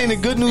 doing our Yes, thing. The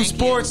Good News thank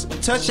Sports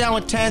Touchdown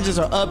with Tangents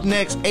are up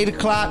next, 8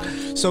 o'clock.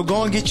 So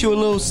go and get you a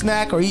little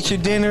snack or eat your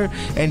dinner,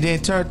 and then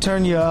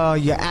turn your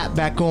app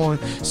back on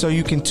so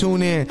you can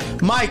tune in.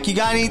 Mike, you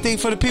got anything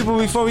for the people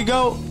before we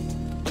go?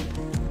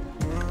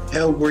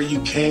 Help where you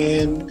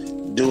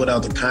can. Do it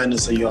out the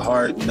kindness of your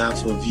heart, not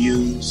for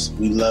views.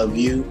 We love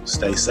you.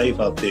 Stay safe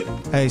out there.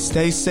 Hey,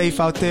 stay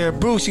safe out there.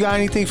 Bruce, you got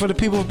anything for the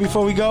people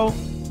before we go?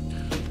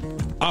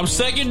 I'm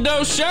second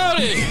dose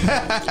shouting.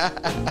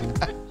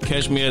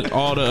 Catch me at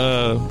all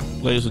the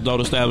latest adult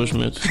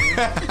establishments.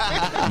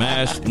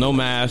 Mask, no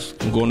mask.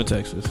 I'm going to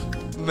Texas.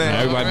 Man,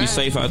 everybody be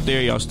safe out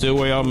there. Y'all still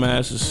wear y'all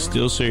masks. It's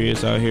still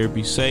serious out here.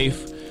 Be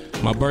safe.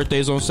 My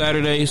birthday's on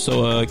Saturday,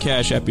 so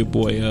cash app your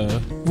boy.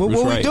 What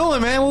we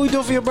doing, man? What we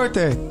doing for your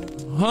birthday?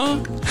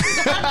 Huh?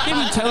 You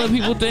be telling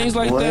people things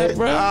like that,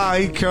 bro. Ah,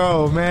 he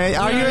cold, man.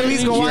 Are you at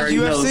least gonna watch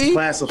UFC?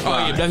 Classified. Oh,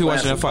 yeah, definitely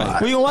watching that fight.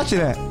 Where you gonna watch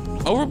it at?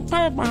 over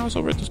by my house,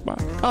 over at the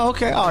spot. Oh,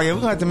 okay. Oh, yeah, we're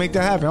going to have to make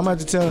that happen. I'm going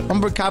to have to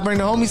tell. Can I bring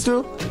the homies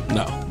through?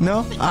 No.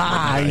 No?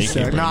 Ah, you you can't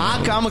said. bring No, no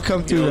I'm going to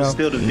come through, though.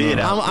 Still the vid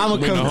out. I'm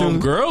going to Bring the come home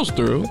through. girls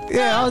through.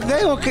 Yeah,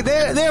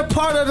 they're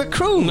part of the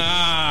crew.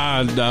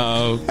 Nah,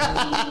 dog.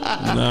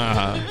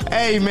 Nah.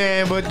 Hey,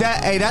 man, but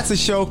that's a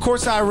show.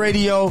 Courtside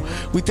Radio.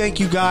 We thank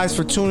you guys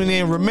for tuning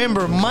in.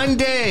 Remember,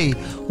 Monday,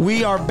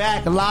 we are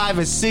back live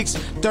at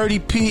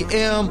 6:30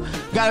 p.m.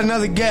 Got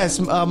another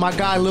guest. My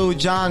guy, Lil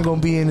John,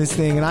 going to be in this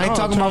thing. And I ain't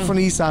talking about from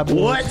the East Side.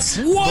 Boys.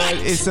 What?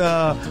 But it's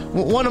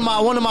one of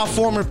my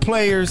former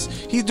players.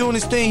 He's doing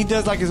his thing. He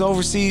does like his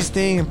overseas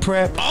thing and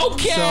prep.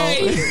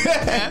 Okay.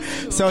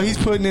 So he's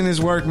putting in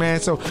his work, man.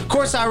 So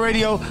Courtside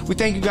Radio, we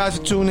thank you guys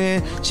for tuning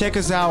in. Check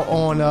us out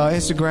on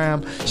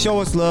Instagram. Show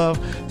us love.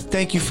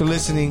 Thank you for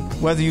listening.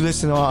 Whether you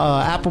listen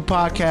on Apple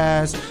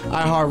Podcasts,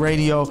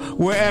 iHeartRadio,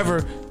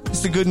 wherever.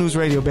 It's the Good News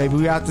Radio, baby.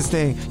 We out this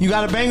thing. You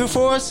got a banger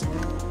for us?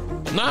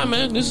 Nah,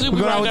 man. This is it. We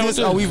going out with this?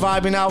 Are we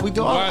vibing out? We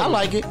do. I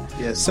like it.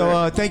 Yes, so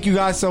sir. thank you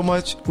guys so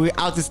much. We're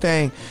out this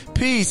thing.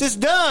 Peace. It's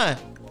done.